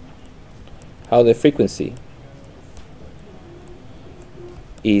how the frequency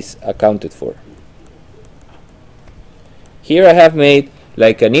is accounted for. Here I have made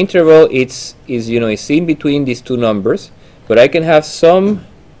like an interval. It's in between these two numbers, but I can have some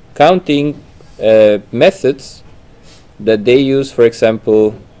counting methods that they use. For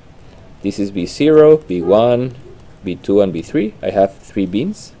example, this is B0, B1, B2, and B3. I have 3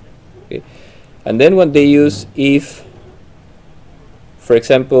 beans. Okay, and then when they use if for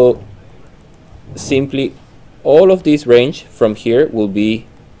example, simply all of this range from here will be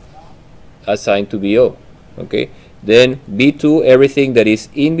assigned to BO. Okay, then B2, everything that is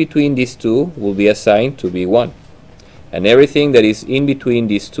in between these two will be assigned to B1, and everything that is in between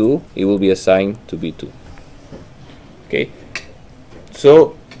these two, it will be assigned to B2. Okay,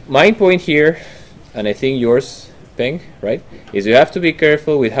 so my point here, and I think yours, Peng, right, is you have to be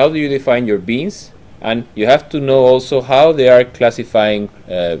careful with how do you define your beans, and you have to know also how they are classifying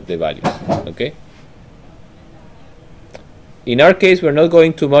the values. Okay, in our case, we're not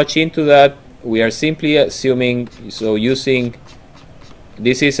going too much into that. We are simply assuming, so using,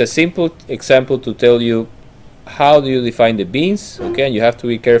 this is a simple example to tell you how do you define the beans. Okay, and you have to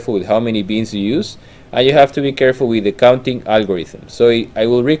be careful with how many beans you use, and you have to be careful with the counting algorithm. So I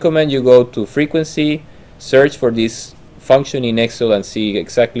will recommend you go to frequency, search for this function in Excel and see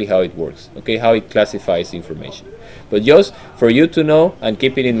exactly how it works, okay, how it classifies information. But just for you to know and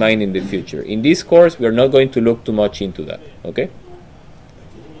keep it in mind in the future. In this course, we are not going to look too much into that, okay?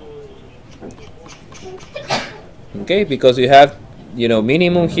 Okay, because you have, you know,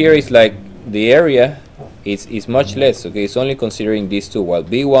 minimum here is like the area is much less, okay? It's only considering these two, while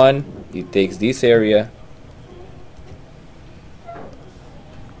B1, it takes this area,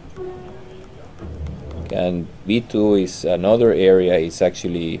 and B2 is another area. It's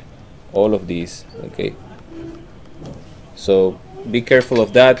actually all of these, okay? So be careful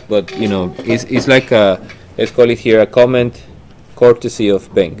of that, but you know, it's like a, let's call it here a comment courtesy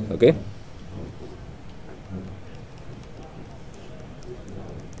of Peng, okay?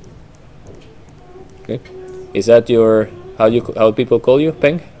 Okay, is that your, how people call you,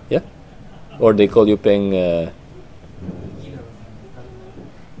 Peng? Yeah, or they call you Peng?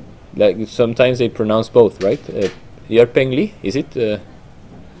 Like sometimes they pronounce both, right? You're Peng Li, is it? In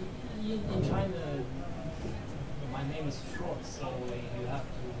China, my name is short, so you have to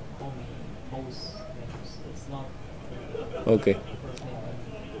call me both names. It's not Okay, first name.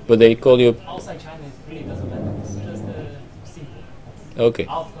 but they call you. Outside China, it really doesn't matter. It's just simple. Okay,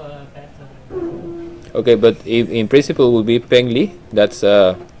 Alpha, beta. okay, but in principle it would be Peng Li. That's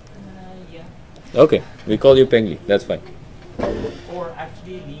Yeah. okay. We call you Peng Li. That's fine. Or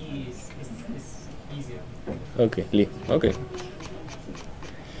actually, Li is easier. Okay, Li. Okay.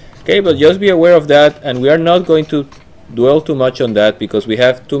 Okay, but just be aware of that, and we are not going to dwell too much on that because we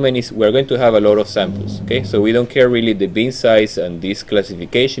have too many. We're going to have a lot of samples. Okay, so we don't care really the bin size and this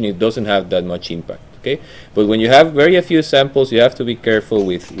classification. It doesn't have that much impact. Okay, but when you have very few samples, you have to be careful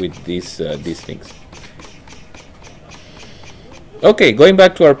with these things. Okay, going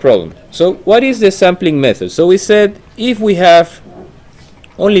back to our problem. So what is the sampling method? So we said if we have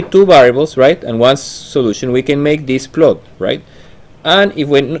only two variables, right, and one solution, we can make this plot, right? And if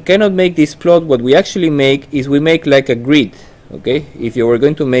we cannot make this plot, what we actually make is we make like a grid, okay, if you were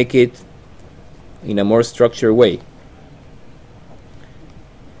going to make it in a more structured way.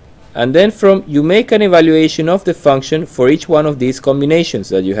 And then you make an evaluation of the function for each one of these combinations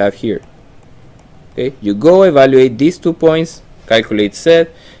that you have here. Okay, you go evaluate these 2 points, calculate set,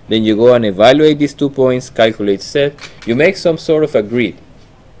 then you go and evaluate these 2 points, calculate set. You make some sort of a grid.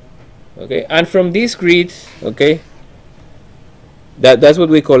 Okay, and from this grid, okay, that's what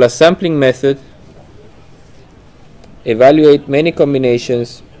we call a sampling method. Evaluate many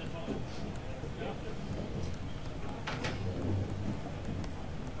combinations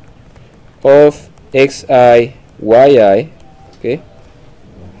of xi, yi, okay,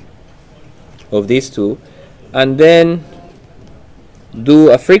 of these two, and then do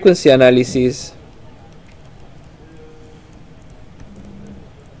a frequency analysis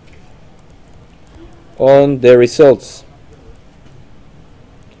on the results.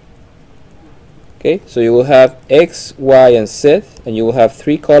 Okay, so you will have x, y, and z, and you will have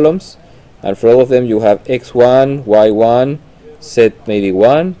 3 columns, and for all of them you have x1, y1, z maybe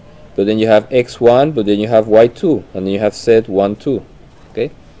 1, but then you have x1, but then you have y2, and then you have z1, 2,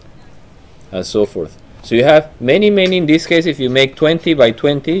 okay, and so forth. So you have many, in this case, if you make 20 by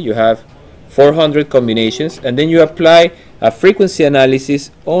 20, you have 400 combinations, and then you apply a frequency analysis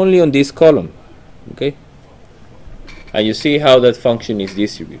only on this column, okay, and you see how that function is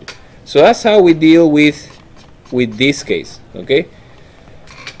distributed. So that's how we deal with this case, okay.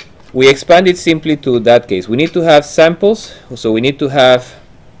 We expand it simply to that case. We need to have samples, so we need to have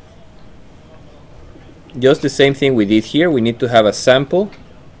just the same thing we did here. We need to have a sample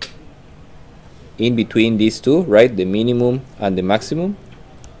in between these two, right, the minimum and the maximum,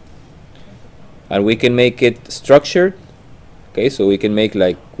 and we can make it structured, okay, so we can make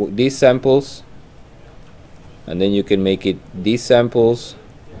like these samples, and then you can make it these samples,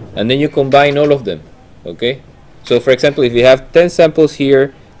 and then you combine all of them, okay, So for example, if you have 10 samples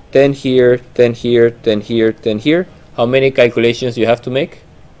here, 10 here, 10 here, 10 here, 10 here, how many calculations you have to make?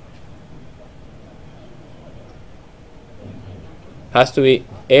 Has to be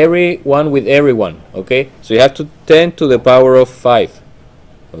every one with everyone, okay? So you have to 10 to the power of 5,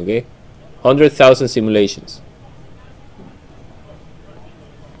 okay? 100,000 simulations,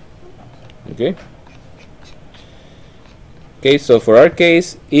 okay? Okay, so for our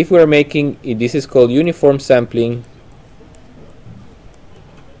case, if we're making, this is called uniform sampling,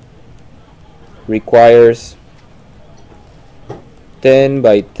 requires 10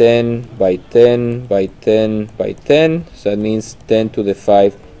 by 10 by 10 by 10 by 10, so that means 10 to the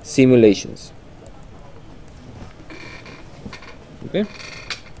 5 simulations. Okay,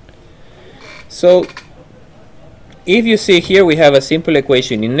 so if you see here we have a simple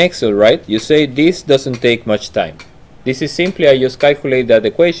equation in Excel, right? You say this doesn't take much time. This is simply, I just calculate that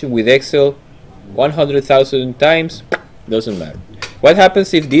equation with Excel 100,000 times, doesn't matter. What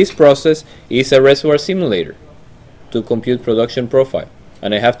happens if this process is a reservoir simulator to compute production profile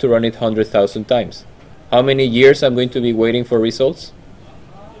and I have to run it 100,000 times? How many years I'm going to be waiting for results?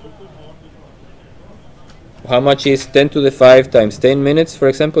 How much is 10 to the 5 times 10 minutes, for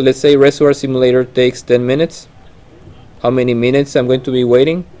example? Let's say reservoir simulator takes 10 minutes. How many minutes I'm going to be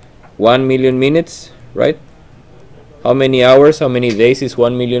waiting? 1 million minutes, right? How many hours, how many days is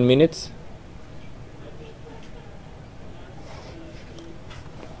 1 million minutes?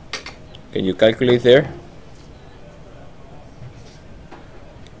 Can you calculate there?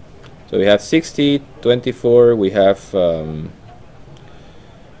 So we have 60, 24, we have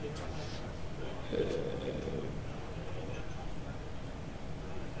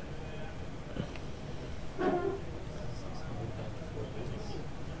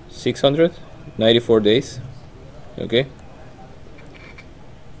 694 days. Okay,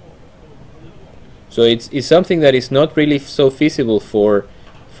 so it's something that is not really so feasible for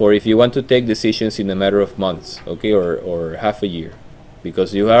if you want to take decisions in a matter of months, okay, or half a year,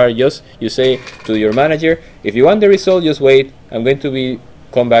 because you say to your manager, if you want the result, just wait, I'm going to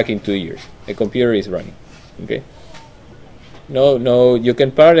come back in 2 years, the computer is running. Okay, no, you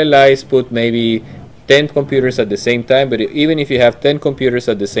can parallelize, put maybe 10 computers at the same time, but even if you have 10 computers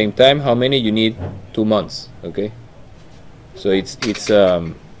at the same time, how many you need? 2 months. Okay, so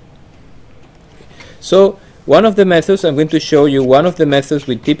so one of the methods I'm going to show you, one of the methods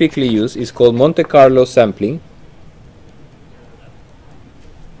we typically use is called Monte Carlo sampling.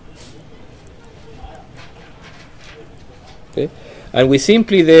 Okay, and we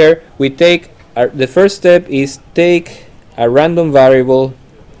simply we take the first step is take a random variable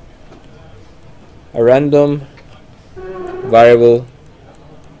in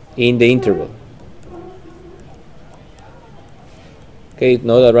the interval. Okay,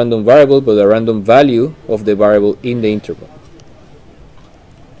 not a random variable, but a random value of the variable in the interval.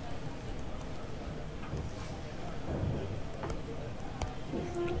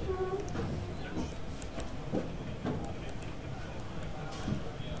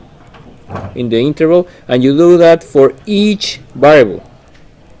 In the interval, and you do that for each variable.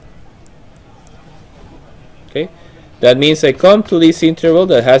 Okay, that means I come to this interval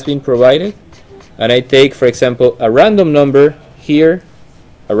that has been provided, and I take, for example, a random number here,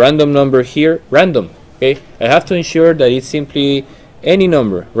 a random number here, random. Okay, I have to ensure that it's simply any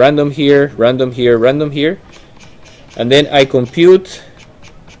number, random here, random here, random here, and then I compute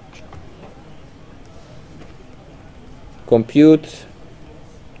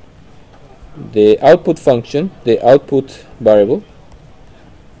the output function, the output variable,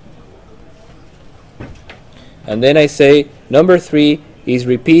 and then I say number 3 is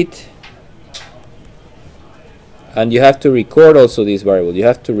repeat, and you have to record also this variable. You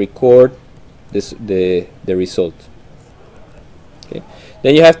have to record the result. Okay,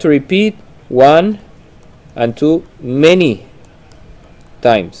 then you have to repeat 1 and 2 many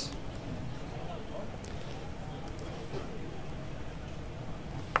times.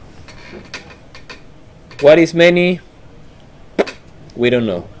 What is many? We don't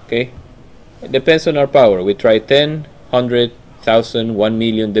know. Okay, it depends on our power. We try 10, 100, 1,000, 1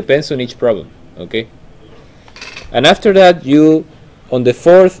 million, depends on each problem. Okay, and after that, on the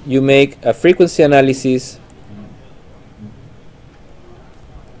 4th, you make a frequency analysis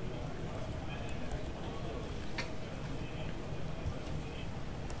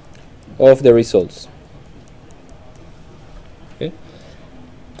of the results. Okay,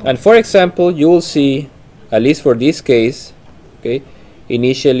 and for example, you will see, at least for this case, okay,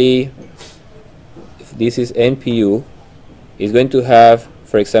 initially, if this is NPU, is going to have,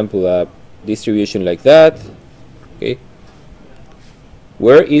 for example, a distribution like that. Okay,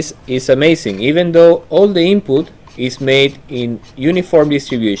 where is amazing. Even though all the input is made in uniform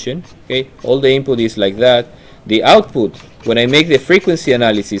distribution, okay, all the input is like that, the output, when I make the frequency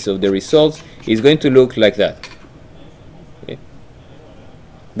analysis of the results, is going to look like that. Okay.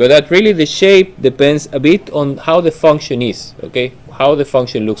 But that really the shape depends a bit on how the function is, okay, how the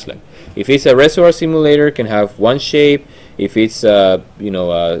function looks like. If it's a reservoir simulator, it can have one shape. If it's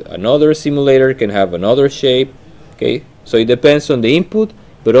another simulator, it can have another shape. Okay, so it depends on the input,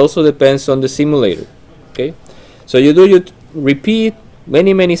 but also depends on the simulator. Okay, so you repeat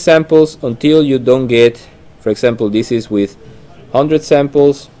many samples until you don't get, for example, this is with 100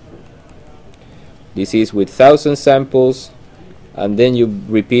 samples, this is with 1,000 samples, and then you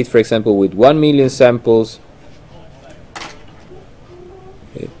repeat, for example, with 1,000,000 samples.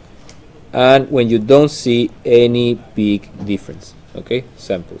 Okay. And when you don't see any big difference, okay,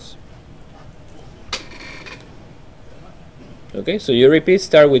 samples. Okay, so you repeat,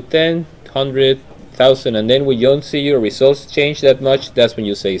 start with 10, 100, 1,000, and then when you don't see your results change that much, that's when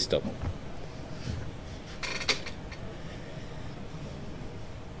you say stop.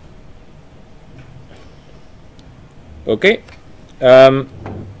 Okay.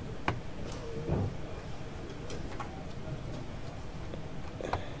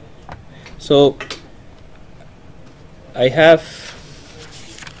 So I have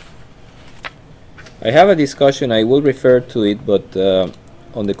a discussion, I will refer to it, but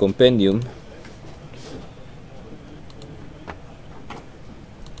on the compendium.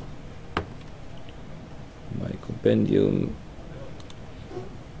 My compendium.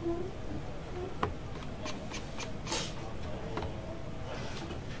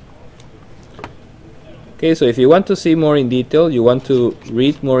 Okay, so if you want to see more in detail, you want to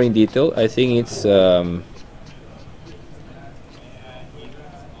read more in detail, I think it's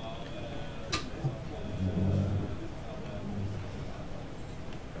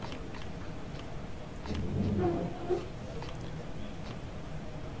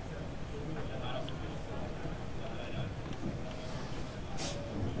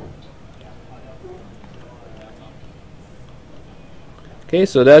okay,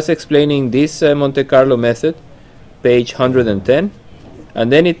 so that's explaining this Monte Carlo method, page 110,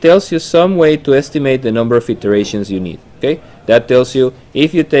 and then it tells you some way to estimate the number of iterations you need. Okay, that tells you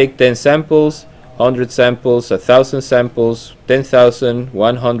if you take 10 samples, 100 samples, 1,000 samples, 10,000,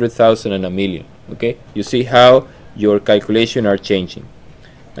 100,000, and 1,000,000. Okay, you see how your calculations are changing,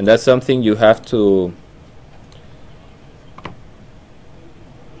 and that's something you have to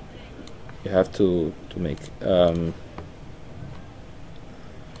make.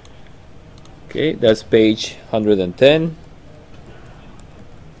 Okay, that's page 110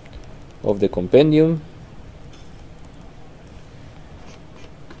 of the compendium.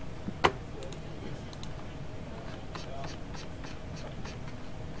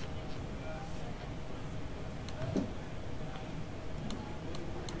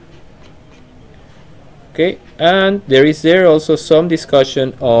 Okay, and there is also some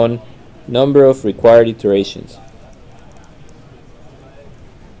discussion on number of required iterations.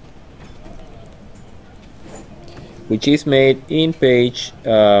 Which is made in page,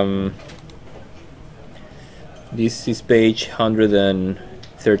 this is page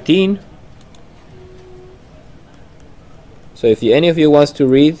 113. So if any of you wants to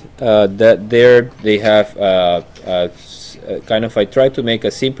read that, there they have kind of, I try to make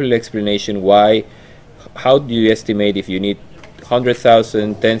a simple explanation how do you estimate if you need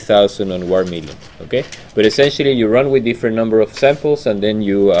 100,000, 10,000, and 1,000,000. Okay, but essentially you run with different number of samples, and then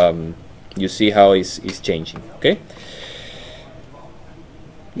you see how it's changing. Okay.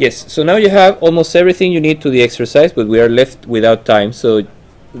 Yes, so now you have almost everything you need to the exercise, but we are left without time, so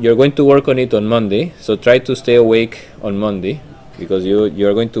you're going to work on it on Monday, so try to stay awake on Monday, because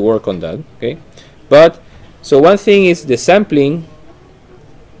you're going to work on that. Okay, but so one thing is the sampling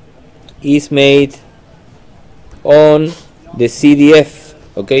is made on the CDF,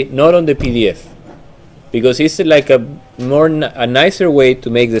 okay, not on the PDF, because it's like a nicer way to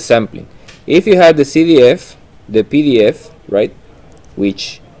make the sampling. If you have the CDF, the PDF, right,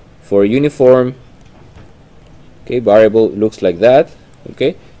 which for uniform, okay, variable looks like that.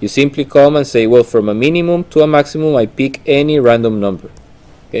 Okay, you simply come and say, well, from a minimum to a maximum, I pick any random number.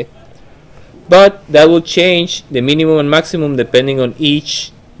 Okay, but that will change the minimum and maximum depending on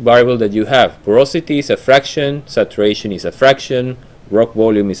each variable that you have. Porosity is a fraction, saturation is a fraction, rock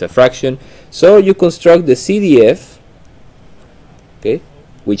volume is a fraction. So you construct the CDF, okay,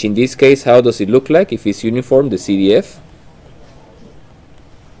 which in this case, how does it look like? If it's uniform, the CDF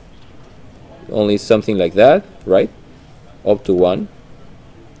only something like that, right? Up to 1,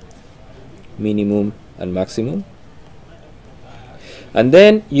 minimum and maximum. And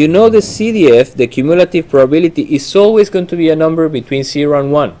then you know the CDF, the cumulative probability, is always going to be a number between 0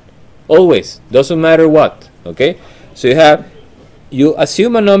 and 1. Always. Doesn't matter what. Okay? So you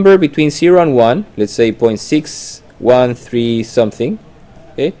assume a number between 0 and 1, let's say 0.613 something.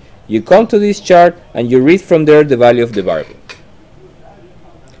 Okay? You come to this chart and you read from there the value of the variable.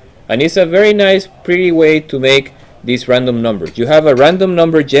 And it's a very nice, pretty way to make these random numbers. You have a random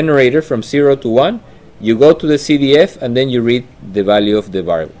number generator from 0 to 1. You go to the CDF and then you read the value of the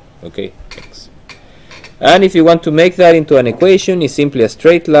variable. Okay, thanks. And if you want to make that into an equation, it's simply a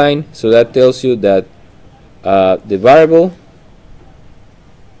straight line. So that tells you that the variable,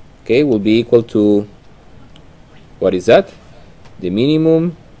 okay, will be equal to, what is that? The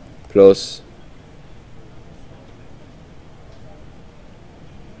minimum plus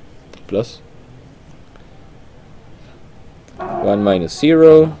 1 minus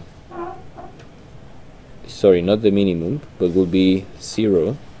 0. Sorry, not the minimum, but will be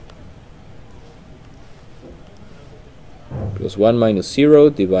 0 plus 1 minus 0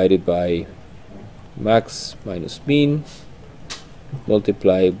 divided by max minus mean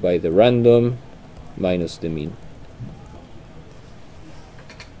multiplied by the random minus the mean.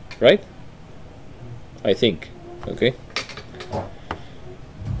 Right? I think. Okay.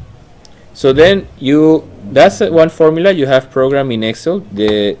 So then that's one formula you have programmed in Excel.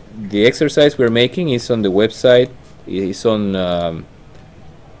 The exercise we're making is on the website. It's on the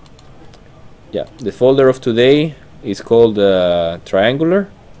folder of today is called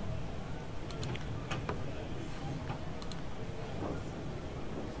triangular.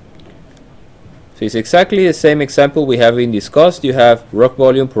 So it's exactly the same example we have been discussed. You have rock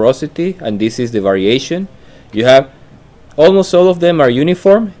volume porosity, and this is the variation. You have almost all of them are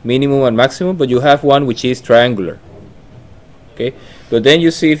uniform, minimum and maximum, but you have one which is triangular. Okay, but then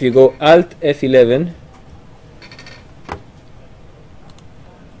you see if you go Alt F11,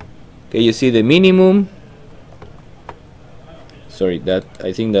 okay, you see the minimum. Sorry, that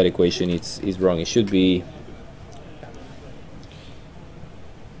I think that equation is wrong. It should be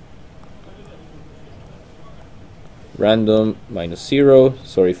random minus 0.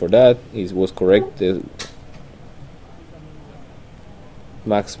 Sorry for that. It was correct. The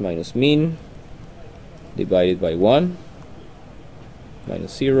max minus mean divided by 1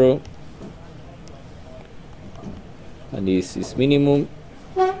 minus 0, and this is minimum.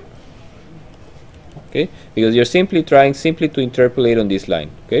 Okay, because you're simply trying to interpolate on this line.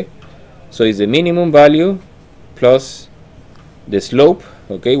 Okay, so it's the minimum value plus the slope,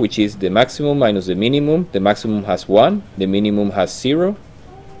 okay, which is the maximum minus the minimum. The maximum has 1, the minimum has 0.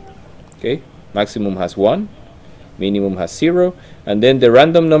 Okay, maximum has 1, minimum has 0, and then the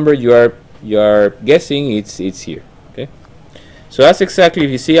random number you are guessing it's here. Okay, so that's exactly,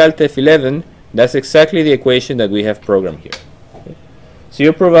 if you see Alt F11, that's exactly the equation that we have programmed here. Okay? So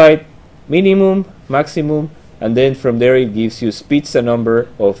you provide minimum, maximum, and then from there it gives you spits a number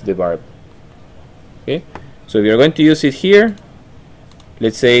of the variable. Okay, so if you're going to use it here,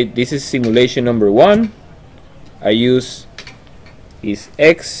 let's say this is simulation number 1. I use is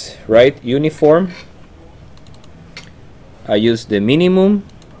X, right, uniform. I use the minimum,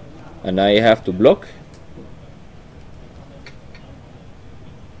 and I have to block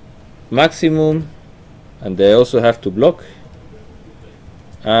maximum, and I also have to block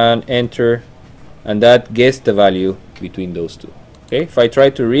and enter, and that gets the value between those two. Okay, if I try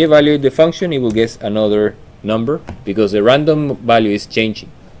to reevaluate the function, it will guess another number because the random value is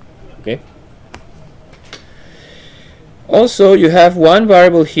changing. Okay, also you have one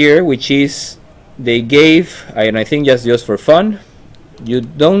variable here which is they gave, and I think just for fun, you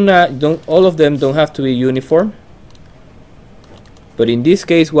don't all of them don't have to be uniform, but in this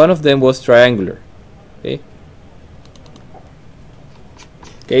case one of them was triangular. Okay,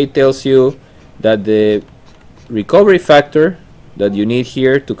 it tells you that the recovery factor that you need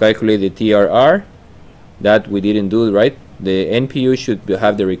here to calculate the TRR, that we didn't do, right? The NPU should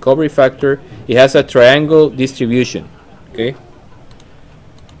have the recovery factor. It has a triangle distribution. Okay,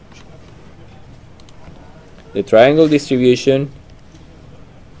 the triangle distribution,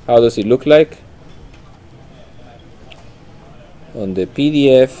 how does it look like? On the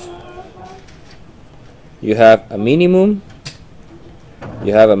PDF you have a minimum,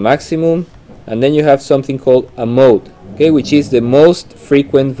 you have a maximum, and then you have something called a mode, okay, which is the most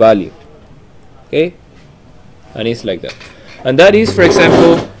frequent value. Okay, and it's like that. And that is, for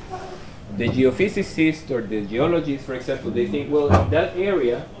example, the geophysicists or the geologists, for example, they think, well, in that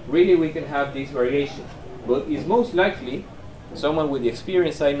area really we can have this variation, but it's most likely someone with the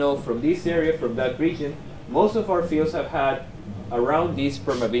experience I know from this area, from that region, most of our fields have had around this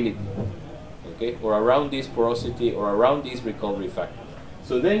permeability, okay, or around this porosity, or around these recovery factors.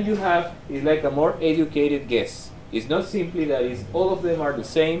 So then you have, it's like a more educated guess. It's not simply that it's all of them are the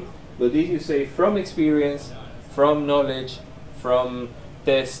same, but this you say from experience, from knowledge, from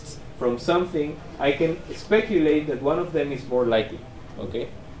tests, from something, I can speculate that one of them is more likely. Okay.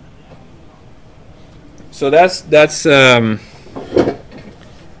 So that's the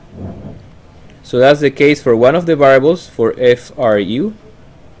case for one of the variables for FRU.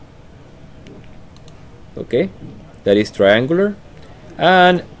 Okay, that is triangular,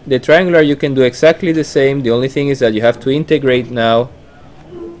 and the triangular you can do exactly the same. The only thing is that you have to integrate now.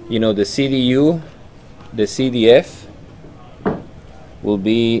 You know, the CDU, the CDF will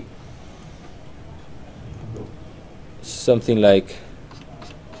be something like,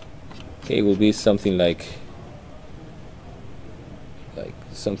 okay, it will be something like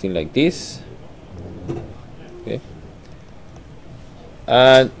something like this. Okay,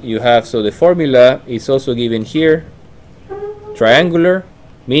 and you have, so the formula is also given here: triangular,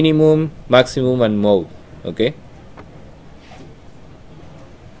 minimum, maximum, and mode. Okay.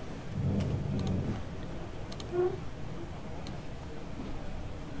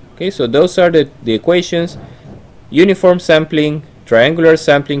 Okay, so those are the equations: uniform sampling, triangular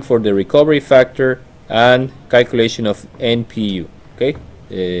sampling for the recovery factor, and calculation of NPU. Okay.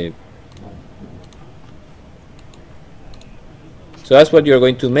 So that's what you're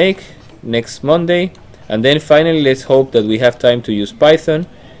going to make next Monday. And then finally, let's hope that we have time to use Python,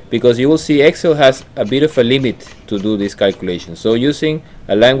 because you will see Excel has a bit of a limit to do this calculation. So using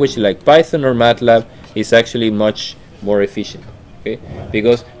a language like Python or MATLAB is actually much more efficient. Okay?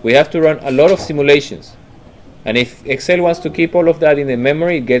 Because we have to run a lot of simulations. And if Excel wants to keep all of that in the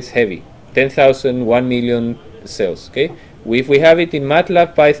memory, it gets heavy. 10,000, 1 million cells. Okay? If we have it in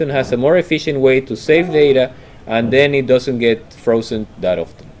MATLAB, Python has a more efficient way to save data, and then it doesn't get frozen that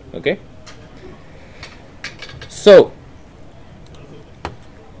often. Okay? So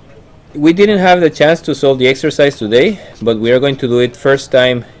we didn't have the chance to solve the exercise today, but we are going to do it first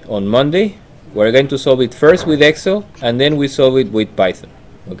time on Monday. We're going to solve it first with Excel, and then we solve it with Python.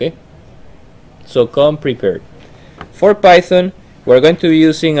 Okay? So come prepared. For Python, we're going to be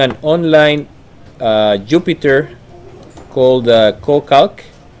using an online Jupyter called CoCalc,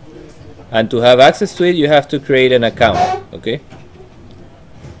 and to have access to it, you have to create an account. Okay?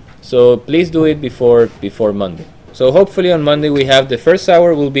 So please do it before Monday. So hopefully on Monday we have the first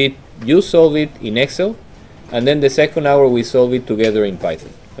hour will be you solve it in Excel, and then the second hour we solve it together in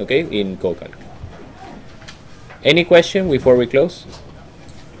Python. Okay, in CoCalc. Any question before we close?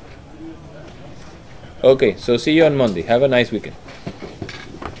 Okay, so see you on Monday. Have a nice weekend.